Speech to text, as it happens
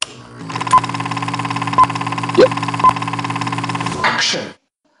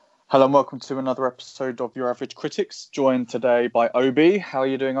Hello and welcome to another episode of Your Average Critics, joined today by Obi. How are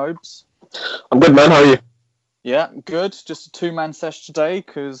you doing, Obes? I'm good, man. How are you? Yeah, good. Just a two-man sesh today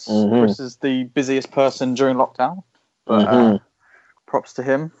because Chris is the busiest person during lockdown. But props to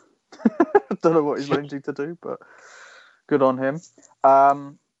him. Don't know what he's managing to do, but good on him.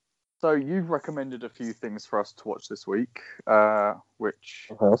 So you've recommended a few things for us to watch this week, which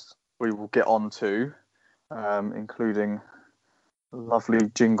we will get on to, including lovely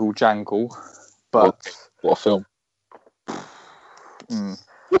Jingle, Jangle. But what a film.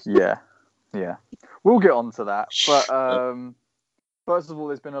 Yeah. We'll get on to that. But first of all,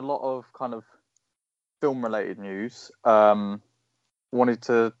 there's been a lot of kind of film-related news. Wanted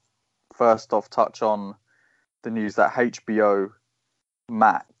to first off touch on the news that HBO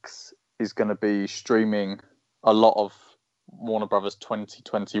Max is going to be streaming a lot of Warner Brothers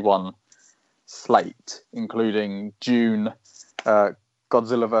 2021 slate, including June,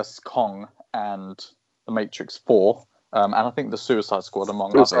 Godzilla vs. Kong, and The Matrix 4. And I think The Suicide Squad,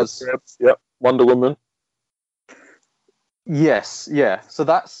 among others. Yep. Wonder Woman. Yes, yeah. So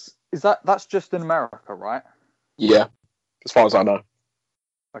that's just in America, right? Yeah, as far as I know.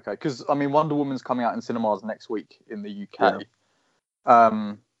 Okay, because I mean, Wonder Woman's coming out in cinemas next week in the UK.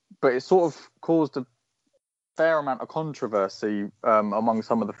 Yeah. But it sort of caused a fair amount of controversy among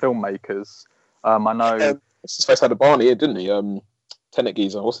some of the filmmakers. I know. What's his face had a Barney, didn't he? Tenet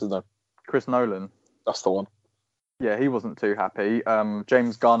geezer. What's his name? Chris Nolan. That's the one. Yeah, he wasn't too happy.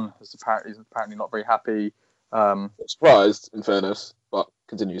 James Gunn is apparently not very happy. Surprised, in fairness, but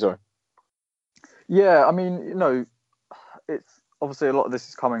continue. Sorry. Yeah, I mean, it's obviously a lot of this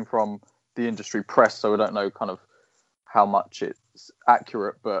is coming from the industry press, so we don't know kind of how much it's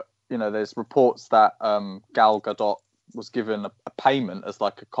accurate. But there's reports that Gal Gadot was given a payment as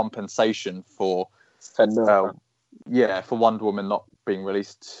like a compensation for $10 million. For Wonder Woman not being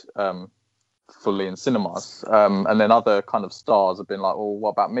released fully in cinemas, and then other kind of stars have been like, well, what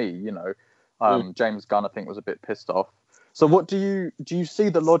about me? James Gunn I think was a bit pissed off. So what do you see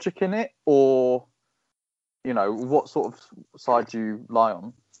the logic in it, or what sort of side do you lie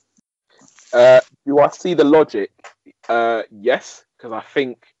on? Do I see the logic? Yes, because I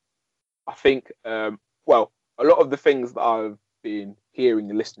think well, a lot of the things that I've been hearing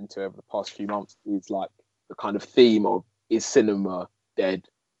and listening to over the past few months is like the kind of theme of, is cinema dead,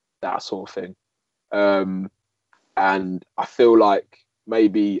 that sort of thing. And I feel like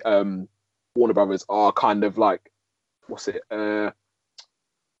maybe Warner Brothers are kind of like,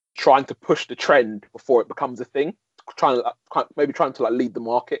 trying to push the trend before it becomes a thing, trying to like lead the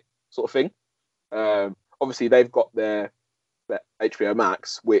market, sort of thing. Obviously, they've got their HBO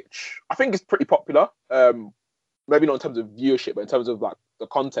Max, which I think is pretty popular. Maybe not in terms of viewership, but in terms of like the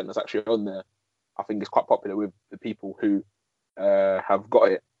content that's actually on there, I think it's quite popular with the people who have got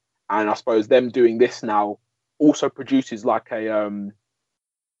it. And I suppose them doing this now also produces like a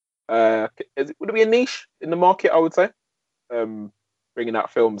would it be a niche in the market? I would say, bringing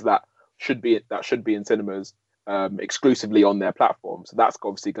out films that should be in cinemas exclusively on their platform. So that's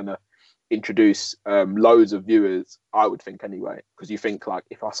obviously going to introduce loads of viewers, I would think anyway. Because you think like,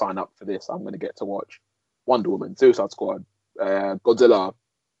 if I sign up for this, I'm going to get to watch Wonder Woman, Suicide Squad, Godzilla,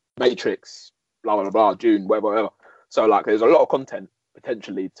 Matrix, blah blah blah, June, whatever. So like, there's a lot of content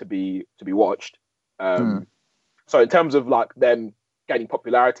potentially to be watched. So in terms of like them gaining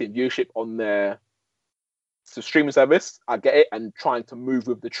popularity and viewership on their streaming service, I get it, and trying to move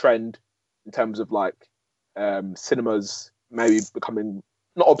with the trend in terms of like cinemas maybe becoming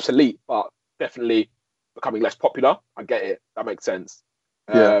not obsolete, but definitely becoming less popular. I get it. That makes sense.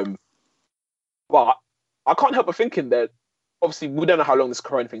 Yeah. But I can't help but thinking that obviously we don't know how long this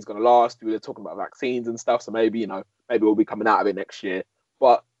corona thing's going to last. We were talking about vaccines and stuff, so maybe we'll be coming out of it next year.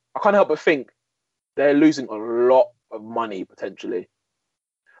 But I can't help but think they're losing a lot of money potentially.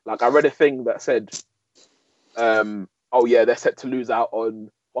 Like I read a thing that said, they're set to lose out on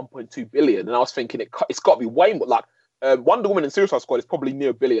 1.2 billion, and I was thinking it's got to be way more. Like Wonder Woman and Suicide Squad is probably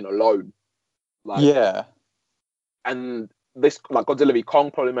near $1 billion alone. Like, yeah, and this like Godzilla v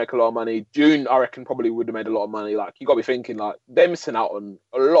Kong probably make a lot of money. June, I reckon, probably would have made a lot of money. Like you got to be thinking like they're missing out on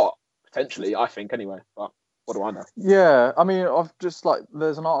a lot potentially. I think anyway, but what do I know? Yeah, I mean, I've just like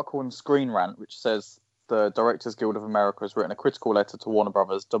there's an article in Screen Rant which says the Directors Guild of America has written a critical letter to Warner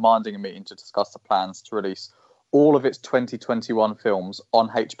Brothers demanding a meeting to discuss the plans to release all of its 2021 films on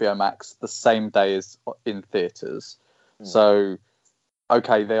HBO Max the same day as in theaters. So,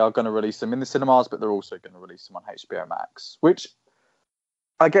 okay, they are going to release them in the cinemas, but they're also going to release them on HBO Max, which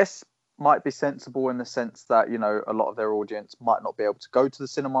I guess might be sensible in the sense that, a lot of their audience might not be able to go to the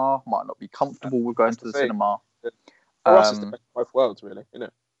cinema, might not be comfortable with going to the cinema. For us, it's the Um, best of both worlds, really, isn't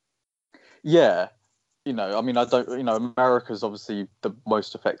it? yeah, I mean, I don't, America's obviously the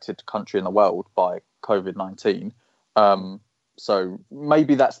most affected country in the world by COVID-19. So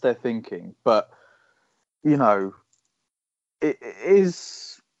maybe that's their thinking, but you know, it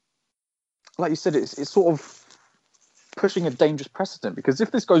is like you said, it's sort of pushing a dangerous precedent because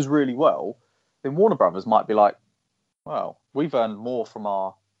if this goes really well, then Warner Brothers might be like, well, we've earned more from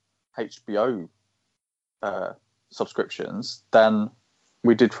our HBO subscriptions than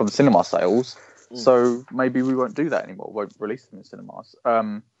we did from cinema sales. So maybe we won't do that anymore. Won't release them in cinemas.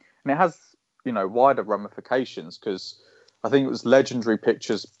 And it has, wider ramifications because I think it was Legendary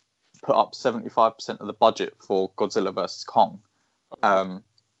Pictures put up 75% of the budget for Godzilla vs. Kong.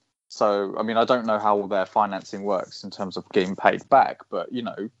 So, I mean, I don't know how all their financing works in terms of getting paid back, but,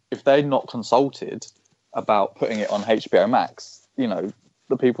 if they're not consulted about putting it on HBO Max,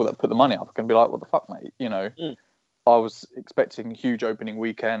 the people that put the money up are going to be like, what the fuck, mate? I was expecting a huge opening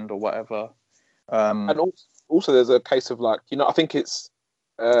weekend or whatever. And also there's a case of like, I think it's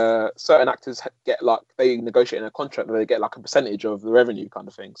certain actors get like, they negotiate in a contract where they get like a percentage of the revenue kind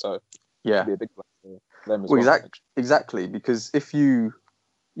of thing. So yeah, it'd be a big one for them as well. Exactly. Because if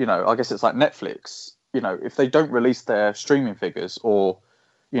I guess it's like Netflix, if they don't release their streaming figures or,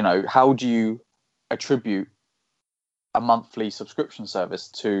 how do you attribute a monthly subscription service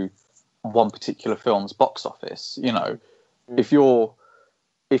to one particular film's box office?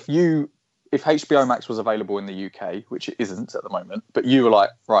 If HBO Max was available in the UK, which it isn't at the moment, but you were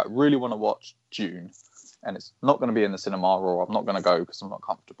like, right, really want to watch Dune, and it's not going to be in the cinema, or I'm not going to go because I'm not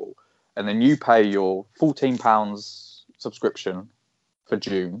comfortable, and then you pay your £14 subscription for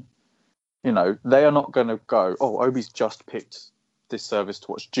Dune, they are not going to go, oh, Obi's just picked this service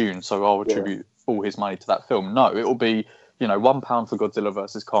to watch Dune, so I'll attribute all his money to that film. No, it will be, £1 for Godzilla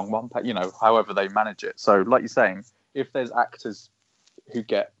versus Kong, £1, however they manage it. So, like you're saying, if there's actors who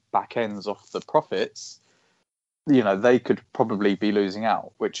get back ends off the profits, they could probably be losing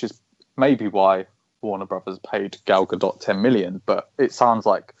out, which is maybe why Warner Brothers paid Gal Gadot 10 million. But it sounds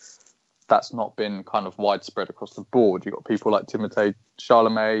like that's not been kind of widespread across the board. You've got people like Timothée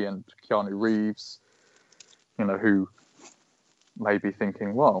Chalamet and Keanu Reeves, who may be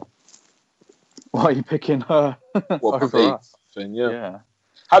thinking, well, why are you picking her over us? Yeah.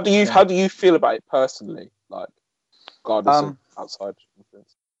 How do you feel about it personally? Like, regardless of outside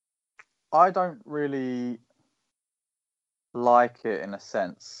influence. I don't really like it in a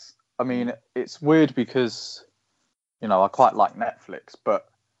sense. I mean, it's weird because, I quite like Netflix, but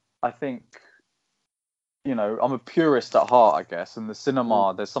I think, I'm a purist at heart, I guess. And the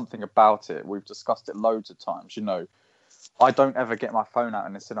cinema, there's something about it. We've discussed it loads of times. I don't ever get my phone out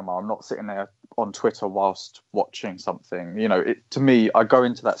in the cinema. I'm not sitting there on Twitter whilst watching something. To me, I go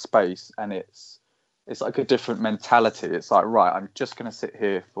into that space and it's like a different mentality. It's like, right, I'm just going to sit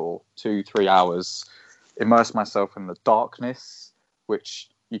here for 2-3 hours, immerse myself in the darkness, which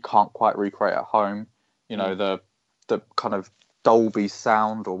you can't quite recreate at home. The kind of Dolby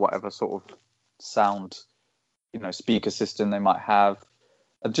sound or whatever sort of sound, speaker system they might have,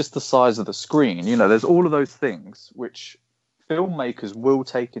 and just the size of the screen. There's all of those things which filmmakers will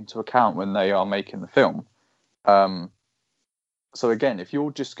take into account when they are making the film. So again, if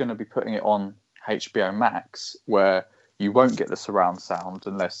you're just going to be putting it on HBO Max, where you won't get the surround sound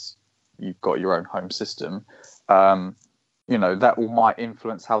unless you've got your own home system, that might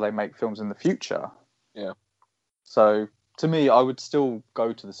influence how they make films in the future. Yeah. So to me, I would still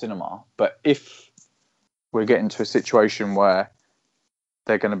go to the cinema, but if we're getting to a situation where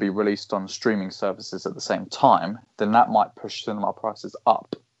they're going to be released on streaming services at the same time, then that might push cinema prices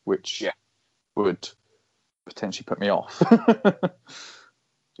up, which would potentially put me off.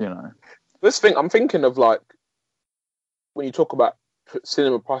 This thing, I'm thinking of, like, when you talk about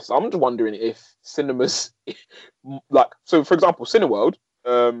cinema prices, I'm just wondering if cinemas, like, so for example, Cineworld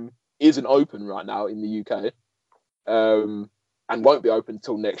isn't open right now in the UK, and won't be open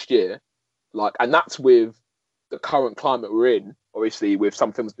until next year. Like, and that's with the current climate we're in, obviously, with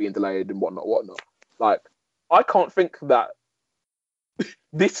some films being delayed and whatnot. Like, I can't think that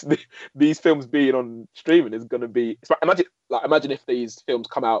these films being on streaming is going to be. Imagine if these films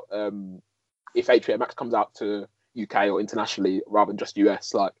come out, if HBO Max comes out to UK or internationally rather than just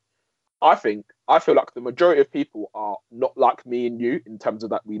US. Like, I feel like the majority of people are not like me and you in terms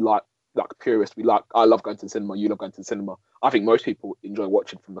of that we like purists. I love going to the cinema. You love going to the cinema. I think most people enjoy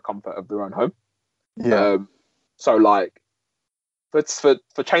watching from the comfort of their own home. Yeah. So like, for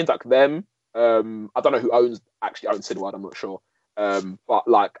chains like them, I don't know who actually owns Cineworld. I'm not sure. But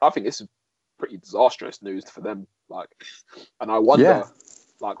like, I think this is pretty disastrous news for them. Like, and I wonder,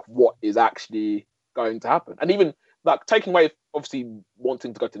 like, what is actually going to happen. And even like taking away obviously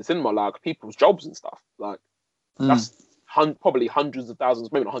wanting to go to the cinema, like people's jobs and stuff. Like that's probably hundreds of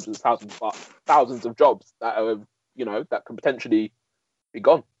thousands, maybe not hundreds of thousands, but thousands of jobs that are, that can potentially be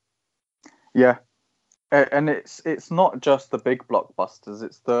gone. Yeah, and it's not just the big blockbusters;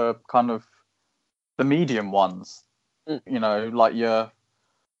 it's the kind of the medium ones. Like your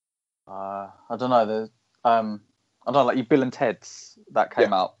I don't know, like your Bill and Ted's that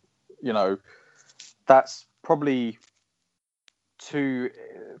came out. That's probably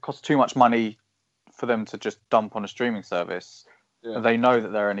costs too much money for them to just dump on a streaming service. Yeah. They know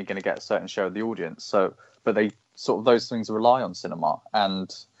that they're only going to get a certain share of the audience, but they sort of, those things rely on cinema.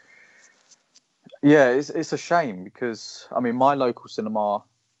 And yeah, it's a shame because I mean my local cinema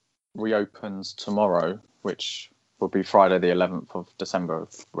reopens tomorrow, which will be Friday the 11th of December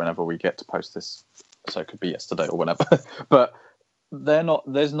whenever we get to post this, so it could be yesterday or whenever. But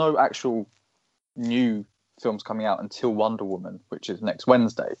there's no actual new films coming out until Wonder Woman, which is next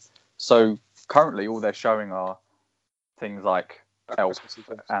Wednesday. So currently all they're showing are things like Elf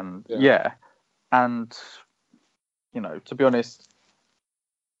and and to be honest,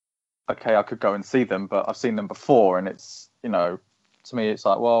 okay, I could go and see them, but I've seen them before, and it's to me it's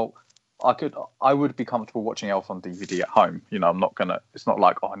like, well, I would be comfortable watching Elf on DVD at home. I'm not gonna. It's not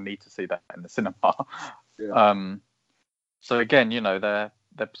like, I need to see that in the cinema. Yeah. So again, they're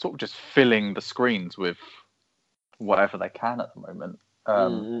sort of just filling the screens with whatever they can at the moment.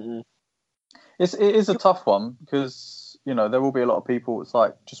 It is a tough one because there will be a lot of people. It's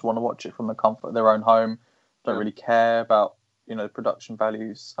like just want to watch it from the comfort of their own home. Don't really care about production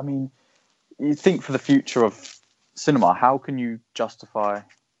values. I mean, you think for the future of cinema, how can you justify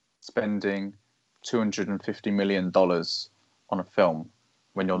spending $250 million on a film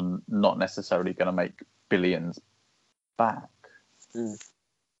when you're not necessarily going to make billions back?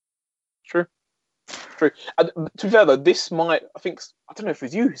 True. And to be fair though, this might, I don't know if it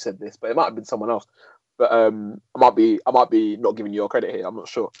was you who said this, but it might have been someone else. But I might be not giving you your credit here. I'm not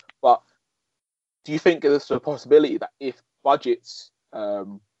sure. But do you think there's a possibility that if budgets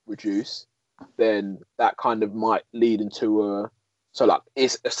reduce, then that kind of might lead into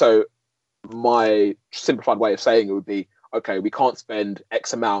my simplified way of saying it would be, okay, we can't spend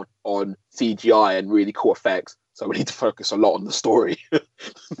X amount on CGI and really cool effects, so we need to focus a lot on the story.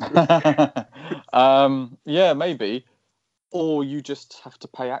 Yeah, maybe. Or you just have to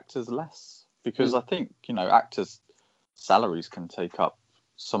pay actors less, because I think, actors' salaries can take up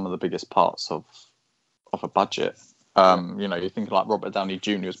some of the biggest parts of a budget. You think like Robert Downey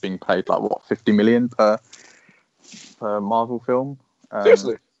Jr. is being paid like what, $50 million per Marvel film.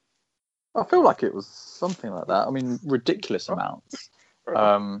 Seriously, I feel like it was something like that. I mean, ridiculous amounts.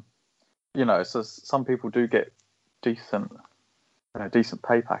 So some people do get decent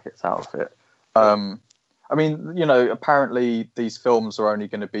pay packets out of it. I mean, apparently these films are only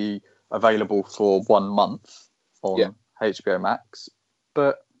going to be available for 1 month on HBO Max,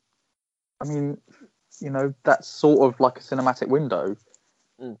 but I mean, that's sort of like a cinematic window.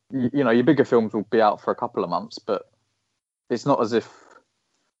 Your bigger films will be out for a couple of months, but it's not as if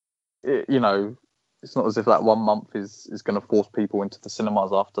it's not as if that 1 month is going to force people into the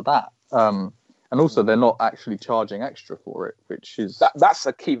cinemas after that. And also, they're not actually charging extra for it, which is that's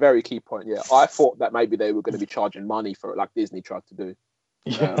a very key point. Yeah, I thought that maybe they were going to be charging money for it, like Disney tried to do.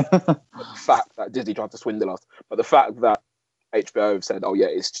 The fact that Disney tried to swindle us, but the fact that HBO have said, "Oh yeah,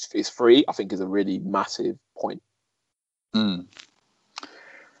 it's free," I think is a really massive point.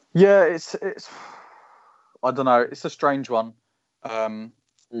 Yeah, it's I don't know. It's a strange one. I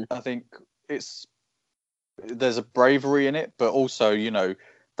think there's a bravery in it, but also,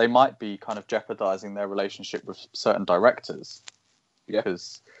 they might be kind of jeopardizing their relationship with certain directors.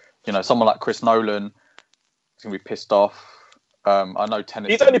 Because, someone like Chris Nolan is going to be pissed off. I know Tenet.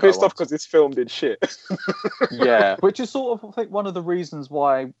 He's only pissed off because this film did shit. Yeah, which is sort of, I think, one of the reasons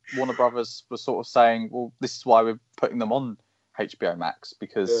why Warner Brothers was sort of saying, well, this is why we're putting them on HBO Max,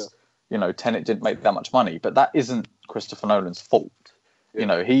 because, Tenet didn't make that much money. But that isn't Christopher Nolan's fault.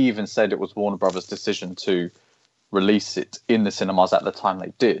 He even said it was Warner Brothers' decision to release it in the cinemas at the time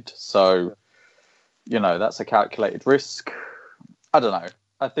they did. So, that's a calculated risk. I don't know.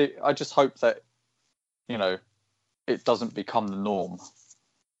 I just hope that, it doesn't become the norm.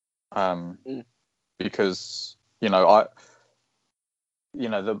 Because, the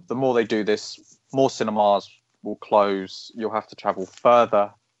more they do this, more cinemas will close. You'll have to travel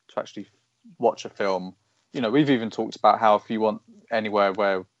further to actually watch a film. We've even talked about how if you want anywhere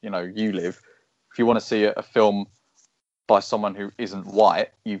where, you live, if you want to see a film by someone who isn't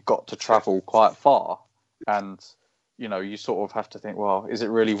white, you've got to travel quite far. And, you sort of have to think, well, is it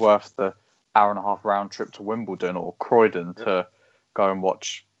really worth the hour and a half round trip to Wimbledon or Croydon to go and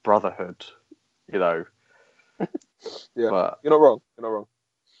watch Brotherhood, you know. Yeah, but, you're not wrong. You're not wrong.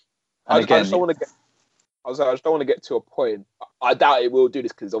 I just don't want to get. I just don't want to get to a point. I doubt it will do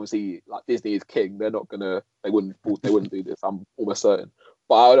this because obviously, like Disney is king. They're not gonna. They wouldn't do this. I'm almost certain.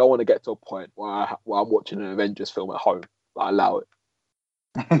 But I don't want to get to a point where I'm watching an Avengers film at home. Like, allow it.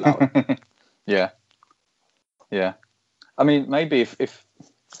 Yeah. I mean, maybe if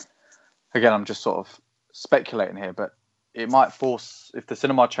again, I'm just sort of speculating here, but it might force, if the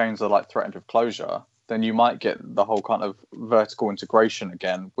cinema chains are like threatened with closure, then you might get the whole kind of vertical integration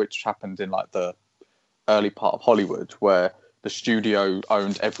again, which happened in like the early part of Hollywood, where the studio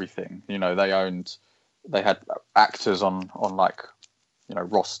owned everything. You know, they had actors on like, you know,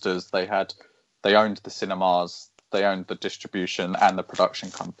 rosters. They owned the cinemas, they owned the distribution and the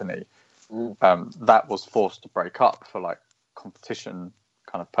production company. That was forced to break up for like competition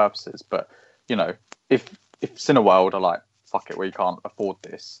kind of purposes. But you know, if Cineworld are like, fuck it, we can't afford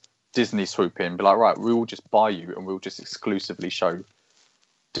this, Disney swoop in, be like, right, we will just buy you and we'll just exclusively show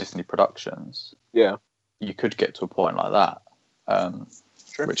Disney productions. Yeah, you could get to a point like that,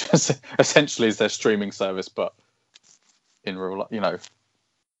 sure. Which essentially is their streaming service, but in real, you know,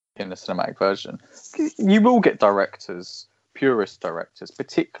 in the cinematic version. You will get purist directors,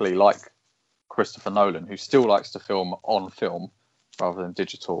 particularly like Christopher Nolan, who still likes to film on film rather than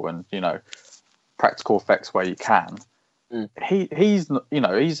digital, and you know, practical effects where you can. He's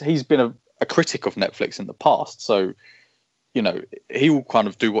been a critic of Netflix in the past, so you know, he will kind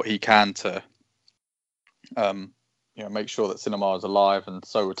of do what he can to you know, make sure that cinema is alive, and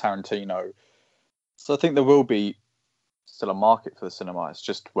so will Tarantino. So I think there will be still a market for the cinema. It's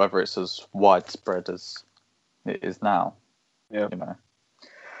just whether it's as widespread as it is now. Yeah. You know.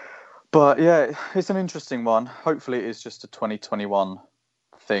 But yeah, it's an interesting one. Hopefully it is just a 2021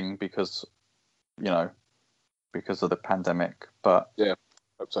 thing because, you know, because of the pandemic. But yeah,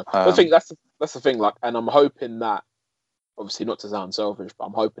 hope so. I think that's the thing. Like, and I'm hoping that, obviously not to sound selfish, but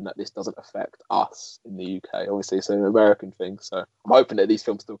I'm hoping that this doesn't affect us in the UK. Obviously, it's an American thing, so I'm hoping that these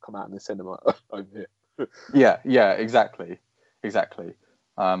films still come out in the cinema over here. yeah, exactly. Ask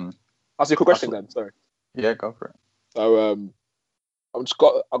you a quick question then. Sorry. Yeah, go for it. So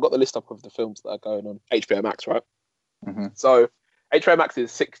I've got the list up of the films that are going on HBO Max, right? Mm-hmm. So HBO Max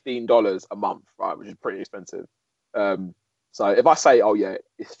is $16 a month, right, which is pretty expensive. So if I say, oh yeah,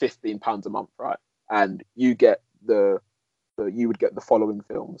 it's £15 a month, right, and you get you would get the following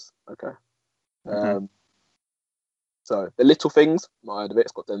films, okay? Mm-hmm. So The Little Things, not heard of it.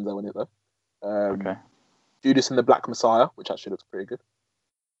 It's got Denzel in it though. Okay. Judas and the Black Messiah, which actually looks pretty good.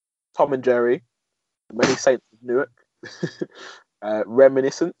 Tom and Jerry, The Many Saints of Newark,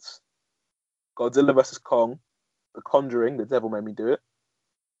 Reminiscence, Godzilla vs Kong, The Conjuring, The Devil Made Me Do It,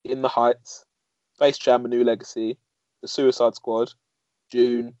 In the Heights, Space Jam: A New Legacy, The Suicide Squad,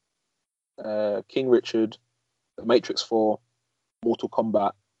 Dune, King Richard, The Matrix 4, Mortal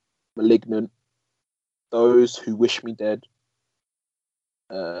Kombat, Malignant, Those Who Wish Me Dead,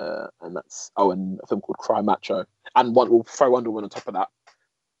 and and a film called Cry Macho, and we'll throw Wonder Woman on top of that,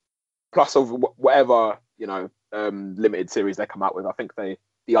 plus of whatever, you know, limited series they come out with. I think The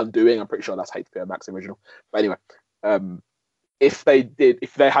Undoing, I'm pretty sure that's HBO Max original. But anyway, if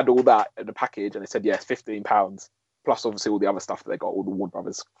they had all that in the package and they said yes, £15 plus obviously all the other stuff that they got, all the Warner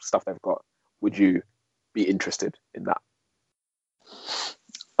Brothers stuff they've got, would you be interested in that?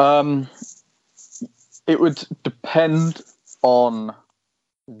 It would depend on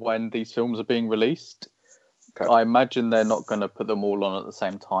when these films are being released. Okay. I imagine they're not going to put them all on at the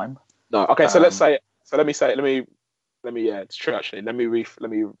same time. No. Okay. So let me. Yeah, it's true actually. Let me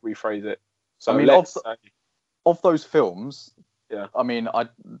rephrase it. So I mean, of those films, yeah. I mean, I've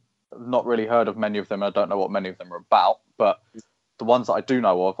not really heard of many of them. I don't know what many of them are about, but the ones that I do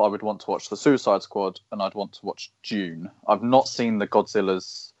know of, I would want to watch The Suicide Squad and I'd want to watch Dune. I've not seen the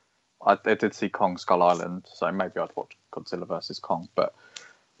Godzillas. I did see Kong Skull Island, so maybe I'd watch Godzilla versus Kong. But,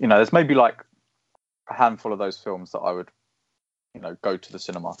 you know, there's maybe like a handful of those films that I would, you know, go to the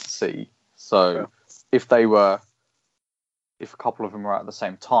cinema to see. So if a couple of them were out at the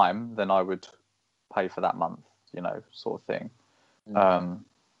same time, then I would pay for that month, you know, sort of thing.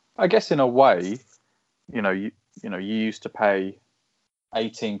 I guess in a way, you used to pay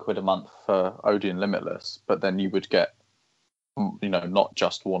 18 quid a month for Odeon Limitless, but then you would get, you know, not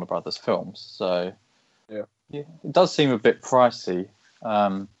just Warner Brothers films. So yeah, it does seem a bit pricey,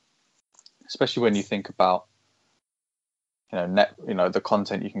 especially when you think about, the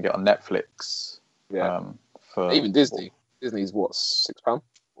content you can get on Netflix. Yeah. For even Disney. Disney's what, £6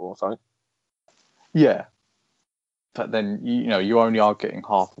 or something? Yeah. but then you only are getting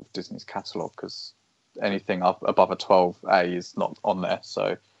half of Disney's catalog because anything up above a 12A is not on there.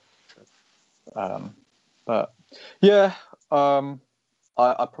 So, but yeah, I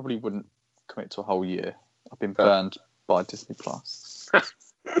probably wouldn't commit to a whole year. I've been burned by Disney Plus.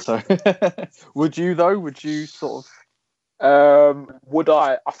 So, would you though? Would you sort of? Would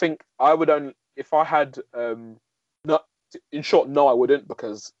I? I think I would only if I had. Not in short, no, I wouldn't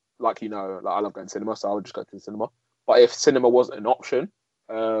because, like I love going to cinema, so I would just go to the cinema. But if cinema wasn't an option,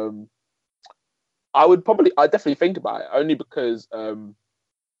 I definitely think about it only because I've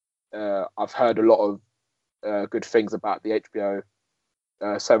heard a lot of good things about the HBO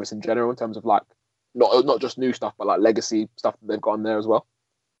service in general in terms of like not just new stuff but like legacy stuff that they've got on there as well.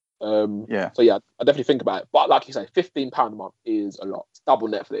 Yeah. So yeah, I definitely think about it. But like you say, £15 a month is a lot. It's double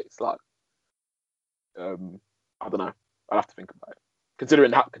Netflix. Like, I don't know. I'll have to think about it.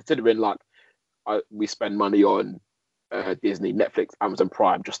 Considering like we spend money on Disney, Netflix, Amazon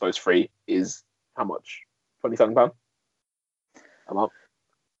Prime, just those three is how much? £27 a month.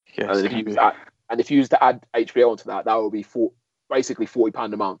 Yes, and if you use to add HBO onto that, that would be basically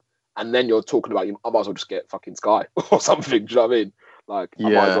 £40 a month. And then you're talking about I might as well just get fucking Sky or something. Do you know what I mean? Like, I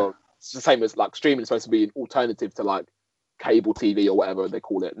might as well. It's the same as like streaming is supposed to be an alternative to like cable TV or whatever they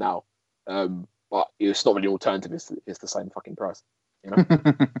call it now. But it's not really an alternative. It's the same fucking price.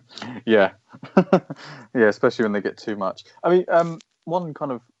 Yeah. Yeah, especially when they get too much. I mean, one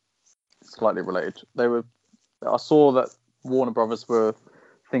kind of slightly related. I saw that Warner Brothers were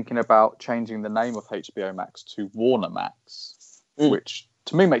thinking about changing the name of HBO Max to Warner Max, which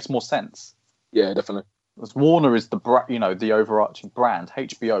to me makes more sense. Yeah, definitely. Because Warner is the overarching brand.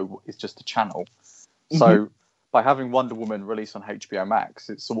 HBO is just a channel. So by having Wonder Woman released on HBO Max,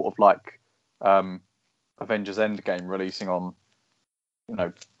 it's sort of like Avengers Endgame releasing on,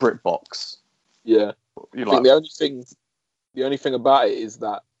 BritBox. Yeah. I think the only thing about it is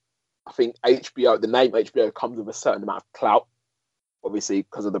that I think the name HBO comes with a certain amount of clout, obviously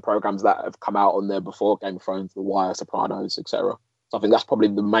because of the programs that have come out on there before, Game of Thrones, The Wire, Sopranos, etc. So I think that's probably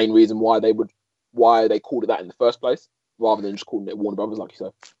the main reason why they called it that in the first place, rather than just calling it Warner Brothers, like you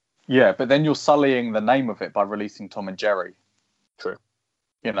said. Yeah, but then you're sullying the name of it by releasing Tom and Jerry. True.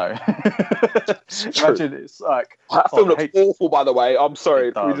 Imagine it's like that film looks awful. By the way, I'm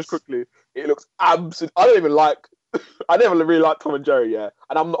sorry. Can we just quickly? It looks absolute. I don't even like. I never really liked Tom and Jerry. Yeah,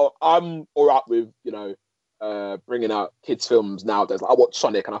 and I'm all right with bringing out kids films nowadays. Like, I watched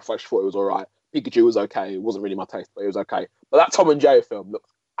Sonic and I actually thought it was all right. Pikachu was okay. It wasn't really my taste, but it was okay. But that Tom and Jerry film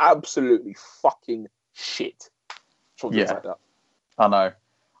looks absolutely fucking shit. Yeah, like that. I know.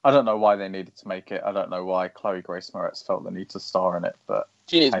 I don't know why they needed to make it. I don't know why Chloe Grace Moretz felt the need to star in it, but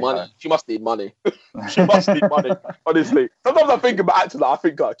she needs money. She must need money. She must need money. Honestly, sometimes I think about actors. I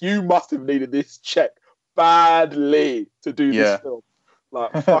think like you must have needed this check badly to do this film.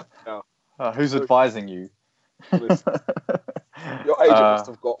 Like, fuck now. Who's advising you? Your agent must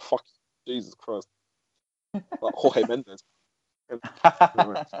have got fucking Jesus Christ. Like Jorge Mendes.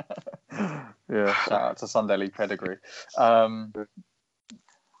 Yeah, shout out to Sunday League Pedigree.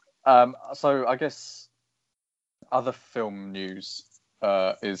 So I guess other film news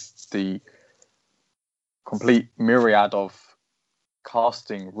is the complete myriad of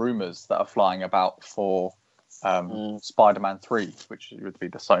casting rumours that are flying about for Spider-Man 3, which would be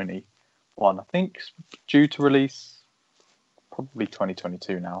the Sony one. I think due to release probably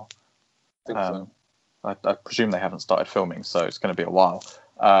 2022 now. I think so. I presume they haven't started filming, so it's going to be a while.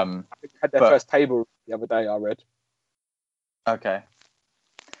 I think they had their first table the other day, I read. Okay.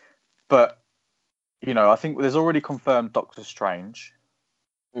 But, I think there's already confirmed Doctor Strange.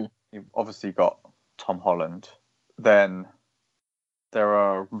 You've obviously got Tom Holland. Then there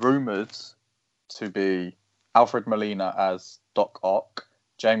are rumoured to be Alfred Molina as Doc Ock,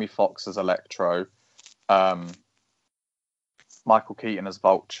 Jamie Foxx as Electro, Michael Keaton as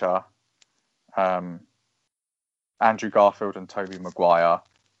Vulture, Andrew Garfield and Tobey Maguire,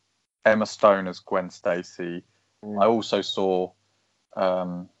 Emma Stone as Gwen Stacy. I also saw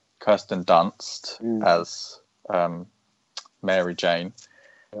Kirsten Dunst as Mary Jane.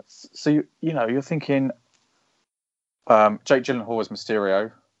 Yep. So you're thinking Jake Gyllenhaal as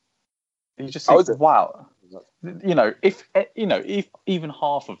Mysterio. You just think, wow. If even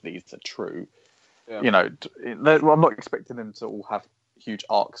half of these are true, I'm not expecting them to all have huge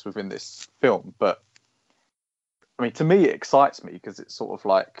arcs within this film, but I mean, to me, it excites me because it's sort of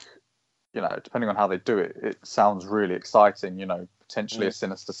like, depending on how they do it, it sounds really exciting. Potentially a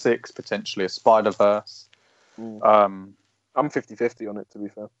Sinister Six, potentially a Spider-Verse. I'm 50-50 on it, to be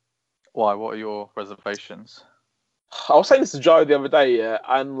fair. Why? What are your reservations? I was saying this to Joe the other day,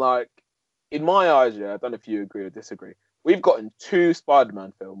 and like, in my eyes, yeah, I don't know if you agree or disagree. We've gotten 2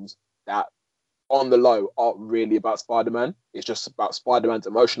 Spider-Man films that, on the low, aren't really about Spider-Man. It's just about Spider-Man's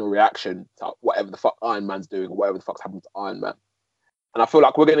emotional reaction to whatever the fuck Iron Man's doing or whatever the fuck's happened to Iron Man. And I feel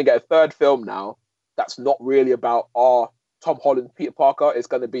like we're going to get a 3rd film now that's not really about our Tom Holland, Peter Parker. It's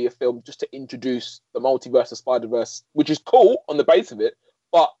going to be a film just to introduce the multiverse of Spider-Verse, which is cool on the base of it.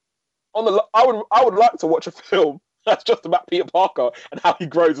 But I would like to watch a film that's just about Peter Parker and how he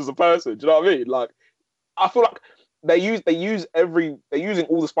grows as a person. Do you know what I mean? Like, I feel like they're using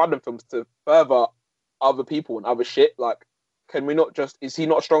all the Spider-Man films to further other people and other shit. Like, can we not just, is he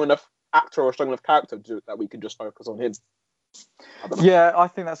not a strong enough actor or a strong enough character to do it that we can just focus on him? Yeah, I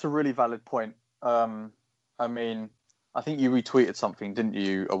think that's a really valid point. I mean, I think you retweeted something, didn't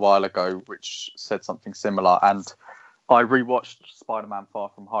you, a while ago, which said something similar. And I rewatched Spider-Man Far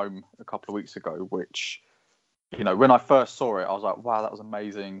From Home a couple of weeks ago, which, you know, when I first saw it, I was like, wow, that was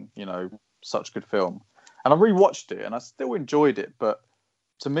amazing. You know, such a good film. And I rewatched it and I still enjoyed it. But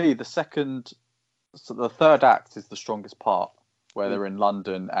to me, the 3rd act is the strongest part, where they're in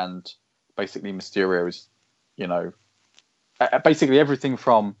London and basically Mysterio is, you know, basically everything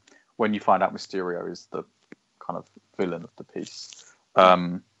from when you find out Mysterio is the kind of villain of the piece.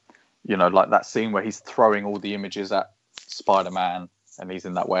 You know, like that scene where he's throwing all the images at Spider-Man and he's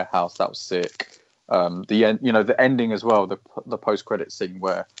in that warehouse. That was sick. The end, you know, the ending as well, the post-credit scene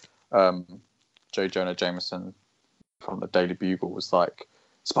where J. Jonah Jameson from the Daily Bugle was like,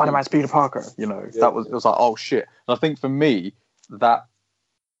 Spider-Man's Peter Parker. You know, it was like, oh shit. And I think for me, that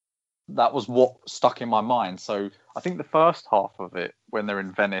was what stuck in my mind. So I think the first half of it, when they're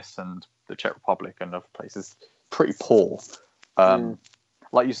in Venice and the Czech Republic and other places, pretty poor.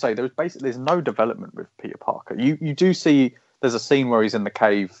 Like you say, there's no development with Peter Parker. You do see there's a scene where he's in the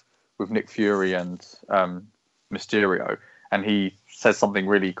cave with Nick Fury and Mysterio, and he says something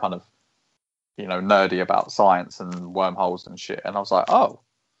really kind of, you know, nerdy about science and wormholes and shit. And I was like, oh,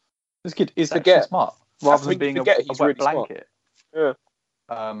 this kid is actually smart, rather than being a wet really blanket. Smart.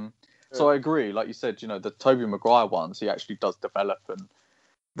 Yeah. So I agree. Like you said, you know, the Tobey Maguire ones, he actually does develop, and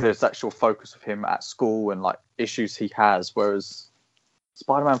there's actual focus of him at school and like issues he has. Whereas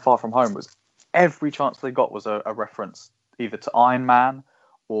Spider-Man Far From Home was, every chance they got was a reference either to Iron Man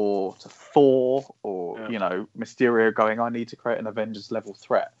or to Thor or, you know, Mysterio going, I need to create an Avengers level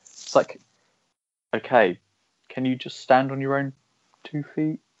threat. It's like, okay, can you just stand on your own 2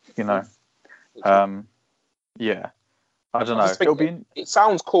 feet? You know? Yeah. I don't know. It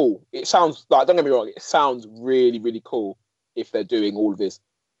sounds cool. It sounds like, don't get me wrong, it sounds really, really cool if they're doing all of this.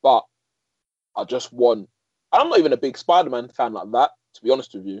 But I'm not even a big Spider-Man fan like that, to be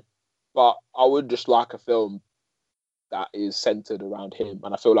honest with you. But I would just like a film that is centered around him.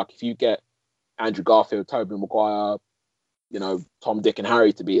 And I feel like if you get Andrew Garfield, Tobey Maguire, you know, Tom, Dick and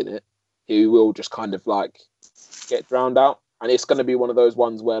Harry to be in it, he will just kind of like get drowned out. And it's going to be one of those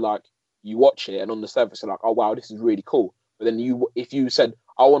ones where like you watch it and on the surface you're like, oh wow, this is really cool. But then if you said,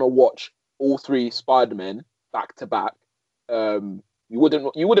 I want to watch all 3 Spider-Men back to back, you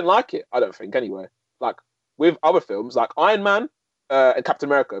wouldn't like it, I don't think, anyway. Like with other films, like Iron Man and Captain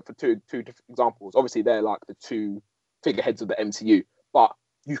America, for two different examples. Obviously, they're like the 2 figureheads of the MCU, but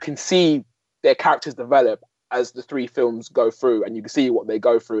you can see their characters develop as the 3 films go through, and you can see what they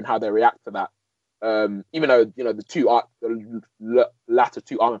go through and how they react to that. Even though, you know, the latter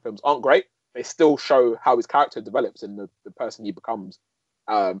 2 Iron Man films aren't great, they still show how his character develops and the person he becomes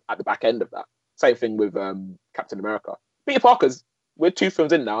at the back end of that. Same thing with Captain America. Peter Parker's, we're 2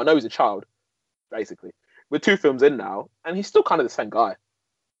 films in now. I know he's a child, basically. We're 2 films in now, and he's still kind of the same guy.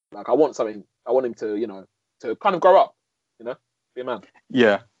 Like, I want him to, you know, to kind of grow up, you know, be a man.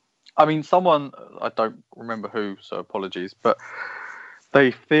 Yeah. I mean, someone, I don't remember who, so apologies, but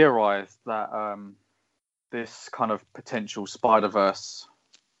they theorized that this kind of potential Spider-Verse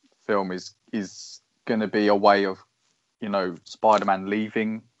film is going to be a way of, you know, Spider-Man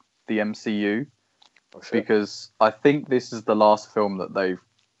leaving the MCU, because I think this is the last film that they've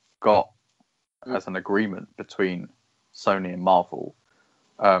got as an agreement between Sony and Marvel.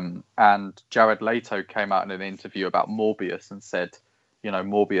 And Jared Leto came out in an interview about Morbius and said, you know,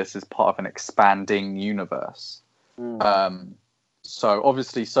 Morbius is part of an expanding universe. So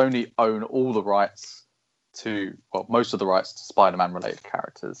obviously Sony own all the rights to, well, most of the rights to Spider-Man related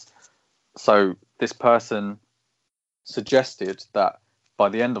characters. So this person suggested that by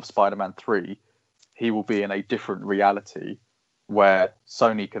the end of Spider-Man 3, he will be in a different reality where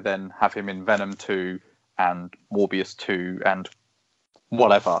Sony could then have him in Venom 2 and Morbius 2 and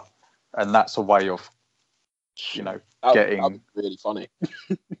whatever. And that's a way of That'd be really funny.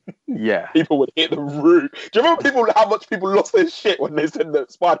 Yeah. People would hit the roof. Do you remember how much people lost their shit when they said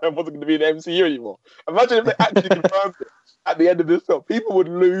that Spider-Man wasn't going to be in the MCU anymore? Imagine if they actually confirmed it at the end of this film. People would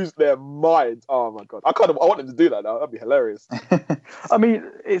lose their minds. Oh my god! I want them to do that now. That'd be hilarious. I mean,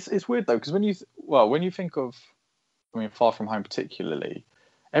 it's weird though, because when you think of, Far From Home particularly,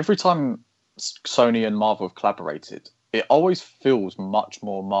 every time Sony and Marvel have collaborated, it always feels much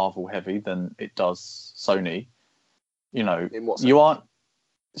more Marvel heavy than it does Sony. In what sense?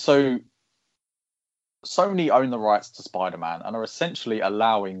 So Sony own the rights to Spider-Man and are essentially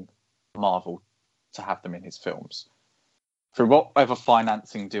allowing Marvel to have them in his films through whatever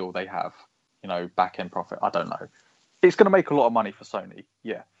financing deal they have, back end profit. I don't know. It's going to make a lot of money for Sony.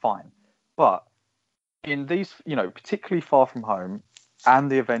 Yeah, fine. But in these, particularly Far From Home and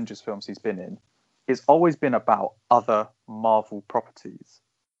the Avengers films he's been in, it's always been about other Marvel properties.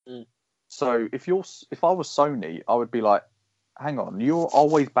 Mm. So if I was Sony, I would be like, hang on, you're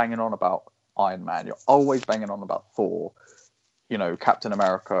always banging on about Iron Man, you're always banging on about Thor, Captain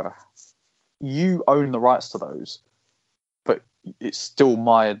America. You own the rights to those, but it's still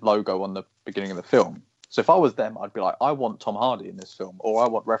my logo on the beginning of the film. So if I was them, I'd be like, I want Tom Hardy in this film, or I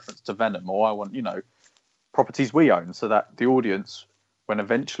want reference to Venom, or I want, properties we own, so that the audience, when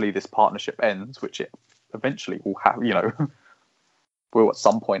eventually this partnership ends, which it eventually will have, will at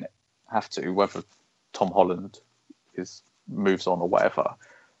some point have to, whether Tom Holland moves on or whatever.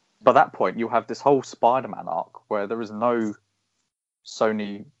 By that point, you'll have this whole Spider-Man arc where there is no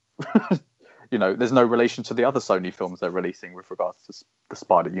Sony, there's no relation to the other Sony films they're releasing with regards to the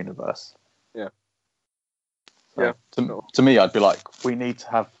Spider Universe. Yeah. So to me, I'd be like, we need to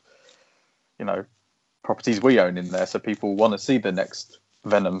have, properties we own in there so people want to see the next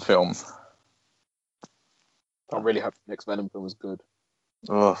Venom film. I really hope the next Venom film is good.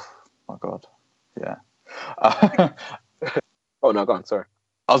 Oh, my God. Yeah. Oh, no, go on, sorry.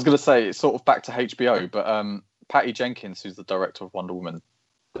 I was going to say, it's sort of back to HBO, but Patty Jenkins, who's the director of Wonder Woman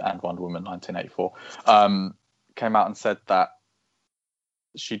and Wonder Woman 1984, came out and said that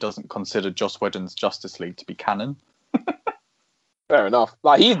she doesn't consider Joss Whedon's Justice League to be canon. Fair enough.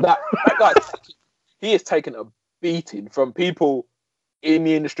 Like, that guy, he has taken a beating from people in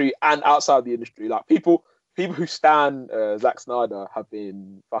the industry and outside the industry. Like, people who stan Zack Snyder have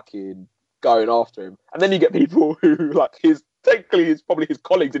been fucking going after him. And then you get people who, like, technically probably his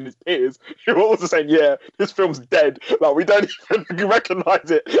colleagues and his peers, who are also saying, yeah, this film's dead. Like, we don't even recognise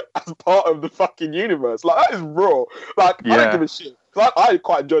it as part of the fucking universe. Like, that is raw. Like, yeah. I don't give a shit. Because I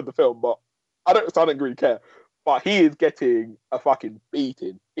quite enjoyed the film, but I don't really care. But he is getting a fucking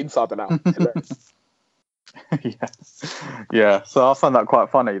beating inside and out. Yeah. So I found that quite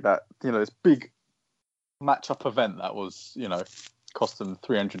funny that, this big match-up event that was, cost them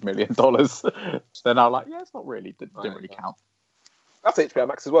 $300 million. They're now like, yeah, it's not really, didn't really count. That's HBO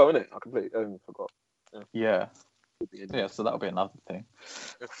Max as well, isn't it? I completely forgot. Yeah. Yeah, so that'll be another thing.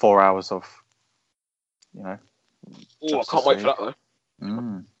 4 hours of, Oh, I can't wait for that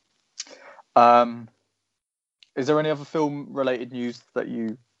though. Is there any other film-related news that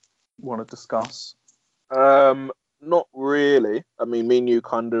you want to discuss? Not really. I mean, me and you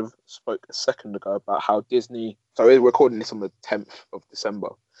kind of spoke a second ago about how Disney. So we're recording this on the 10th of December.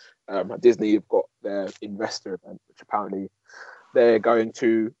 Disney have got their investor event, which apparently they're going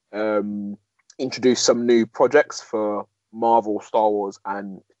to introduce some new projects for Marvel, Star Wars,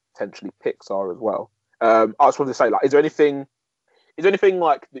 and potentially Pixar as well. I just wanted to say, like, is there anything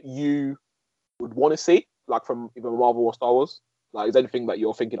like that you would want to see, like, from either Marvel or Star Wars? Like, is there anything that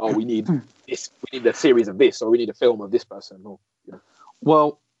you're thinking, oh, we need this, we need a series of this, or we need a film of this person? Or,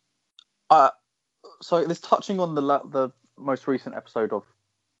 Well, so this touching on the most recent episode of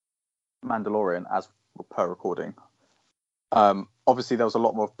Mandalorian as per recording. Obviously, there was a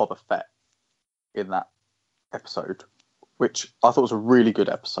lot more of Boba Fett in that episode, which I thought was a really good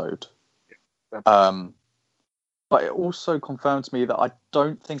episode. Yeah. But it also confirmed to me that I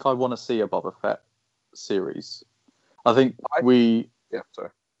don't think I want to see a Boba Fett series. I think we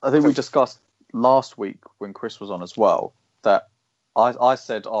discussed last week when Chris was on as well that I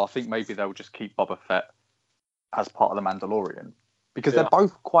said, I think maybe they'll just keep Boba Fett as part of the Mandalorian because they're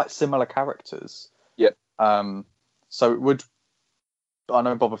both quite similar characters. Yep. So it would. I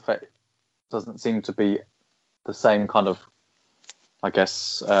know Boba Fett doesn't seem to be the same kind of, I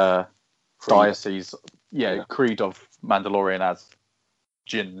guess, diocese, creed of Mandalorian as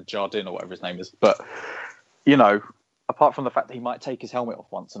Jin Jardin or whatever his name is. But apart from the fact that he might take his helmet off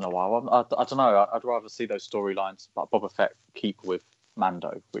once in a while, I don't know. I'd rather see those storylines about Boba Fett keep with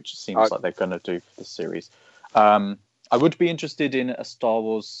Mando, which seems like they're going to do for this series. I would be interested in a Star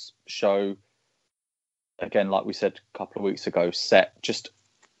Wars show again, like we said a couple of weeks ago, set just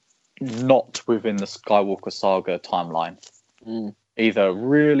not within the Skywalker saga timeline. Either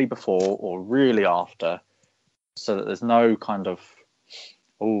really before or really after, so that there's no kind of,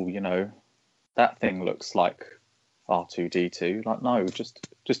 that thing looks like R2-D2. Like, no, just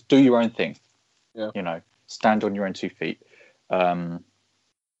do your own thing. Yeah. Stand on your own 2 feet.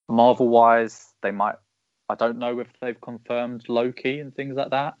 Marvel-wise, they might. I don't know if they've confirmed Loki and things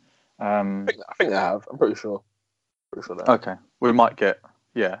like that. I think they have. I'm pretty sure. They have. Okay, we might get.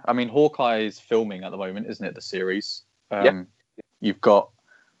 Yeah, I mean, Hawkeye is filming at the moment, isn't it? The series. You've got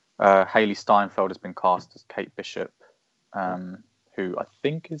Haley Steinfeld has been cast as Kate Bishop, who I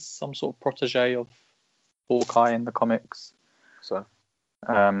think is some sort of protege of Hawkeye in the comics. So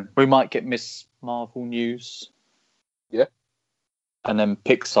we might get Miss Marvel news. Yeah. And then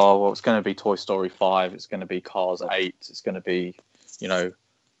Pixar, well, it's going to be Toy Story 5. It's going to be Cars 8. It's going to be,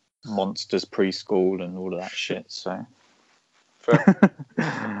 Monsters Preschool and all of that shit. So,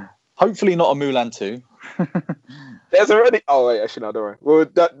 hopefully not a Mulan 2. There's already. Oh wait, actually no, don't worry. Well,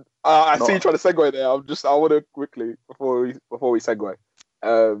 I see you trying to segue there. I want to quickly before we segue.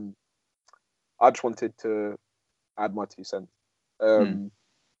 I just wanted to add my 2 cents.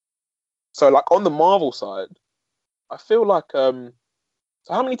 So like on the Marvel side, I feel like so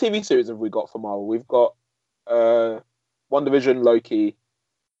how many TV series have we got for Marvel? We've got WandaVision, Loki,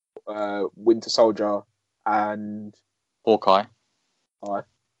 Winter Soldier, and Hawkeye.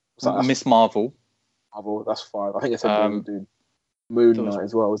 Miss Marvel. Marvel, that's 5. I think I said we do Moon Knight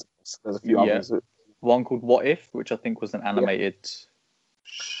as well. There's a few others. One called What If, which I think was an animated.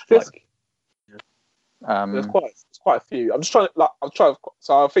 There's quite a few. I'm just trying to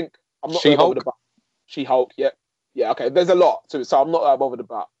So I think I'm not bothered about She-Hulk. Yeah. Okay. There's a lot to it, so I'm not that bothered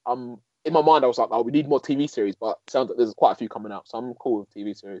about. In my mind, I was like, we need more TV series, but it sounds like there's quite a few coming out, so I'm cool with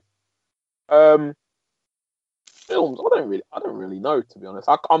TV series. Films, I don't really know, to be honest.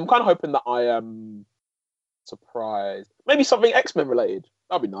 I'm kind of hoping that I am surprised. Maybe something X-Men related.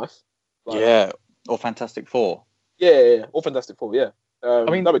 That'd be nice. Or Fantastic Four. Yeah, or Fantastic Four. Yeah. I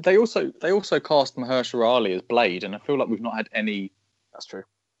mean, they also cast Mahershala Ali as Blade, and I feel like we've not had any. That's true.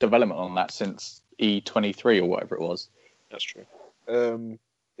 Development on that since E23 or whatever it was. That's true.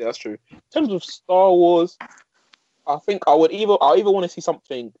 Yeah, that's true. In terms of Star Wars, I think I either want to see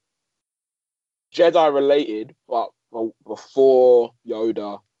something Jedi related, but before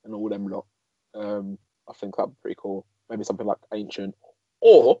Yoda and all them lot. I think that'd be pretty cool. Maybe something like Ancient,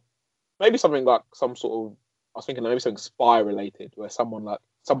 or maybe something like some sort of. I was thinking maybe something spy related, where someone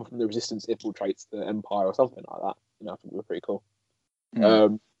from the Resistance infiltrates the Empire or something like that. I think it would be pretty cool.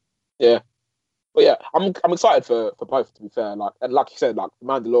 Yeah. But yeah, I'm excited for both, to be fair. And like you said, The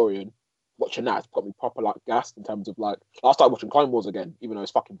Mandalorian, watching that has got me proper gassed in terms of I started watching Clone Wars again, even though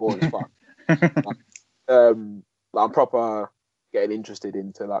it's fucking boring as fuck. I'm proper getting interested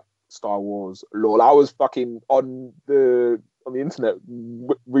into Star Wars lore. I was fucking on the internet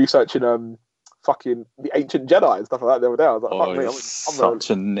researching fucking the ancient Jedi and stuff like that the other day. I was like, fuck me,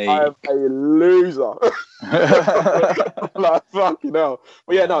 such a neat. I am a loser. Fucking hell.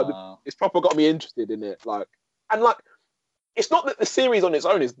 But yeah, no, it's proper got me interested in it. It's not that the series on its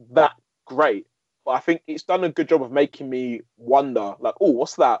own is that great, but I think it's done a good job of making me wonder,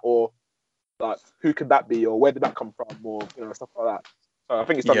 what's that? Or who could that be? Or where did that come from? Or stuff like that. So I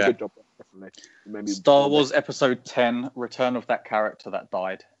think it's done a good job, definitely. Star Wars Episode 10, Return of that character that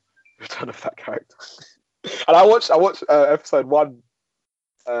died. Return of that character. And I watched episode 1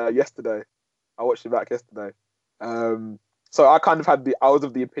 yesterday. I watched it back yesterday. So I kind of I was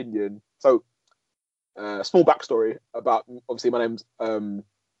of the opinion. So small backstory about, obviously my name's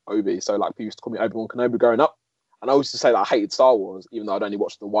Obi. So people used to call me Obi-Wan Kenobi growing up. And I used to say that I hated Star Wars, even though I'd only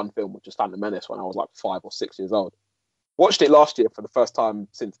watched the one film, which was Phantom Menace, when I was 5 or 6 years old. Watched it last year for the first time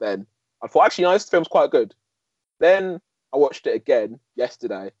since then. I thought, actually, no, this film's quite good. Then I watched it again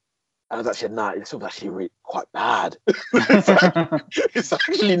yesterday. And I was actually, this film's actually really quite bad. It's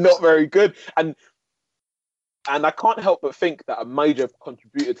actually not very good. And I can't help but think that a major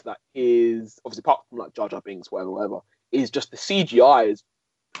contributor to that is, obviously, apart from Jar Jar Binks, whatever, is just the CGI is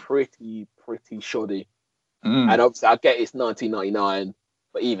pretty shoddy. And obviously, I get it's 1999,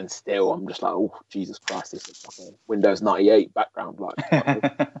 but even still, I'm just oh, Jesus Christ, this is like a Windows 98 background.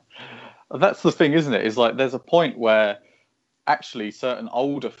 That's the thing, isn't it? Is there's a point where actually certain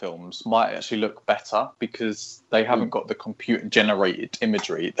older films might actually look better because they haven't got the computer generated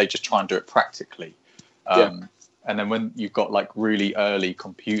imagery. They just try and do it practically. And then when you've got really early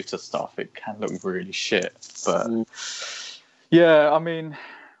computer stuff, it can look really shit. But yeah, I mean,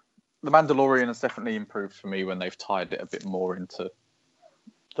 The Mandalorian has definitely improved for me when they've tied it a bit more into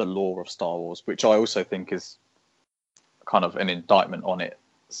the lore of Star Wars, which I also think is kind of an indictment on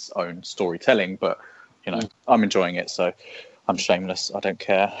its own storytelling. But I'm enjoying it, so I'm shameless. I don't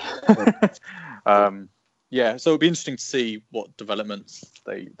care. Yeah, so it'll be interesting to see what developments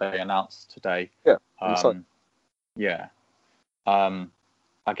they announce today. Yeah.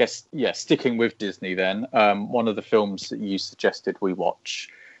 I guess, sticking with Disney then, one of the films that you suggested we watch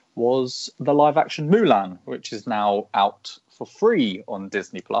was the live-action Mulan, which is now out for free on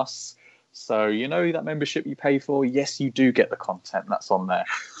Disney+. So, that membership you pay for, yes, you do get the content that's on there.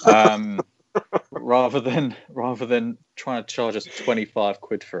 Rather than trying to charge us 25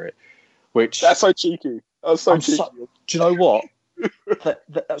 quid for it, which... That's so cheeky. That's so cheeky. Do you know what?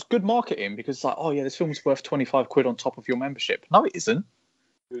 That's good marketing, because it's like, oh yeah, this film's worth 25 quid on top of your membership. No, it isn't.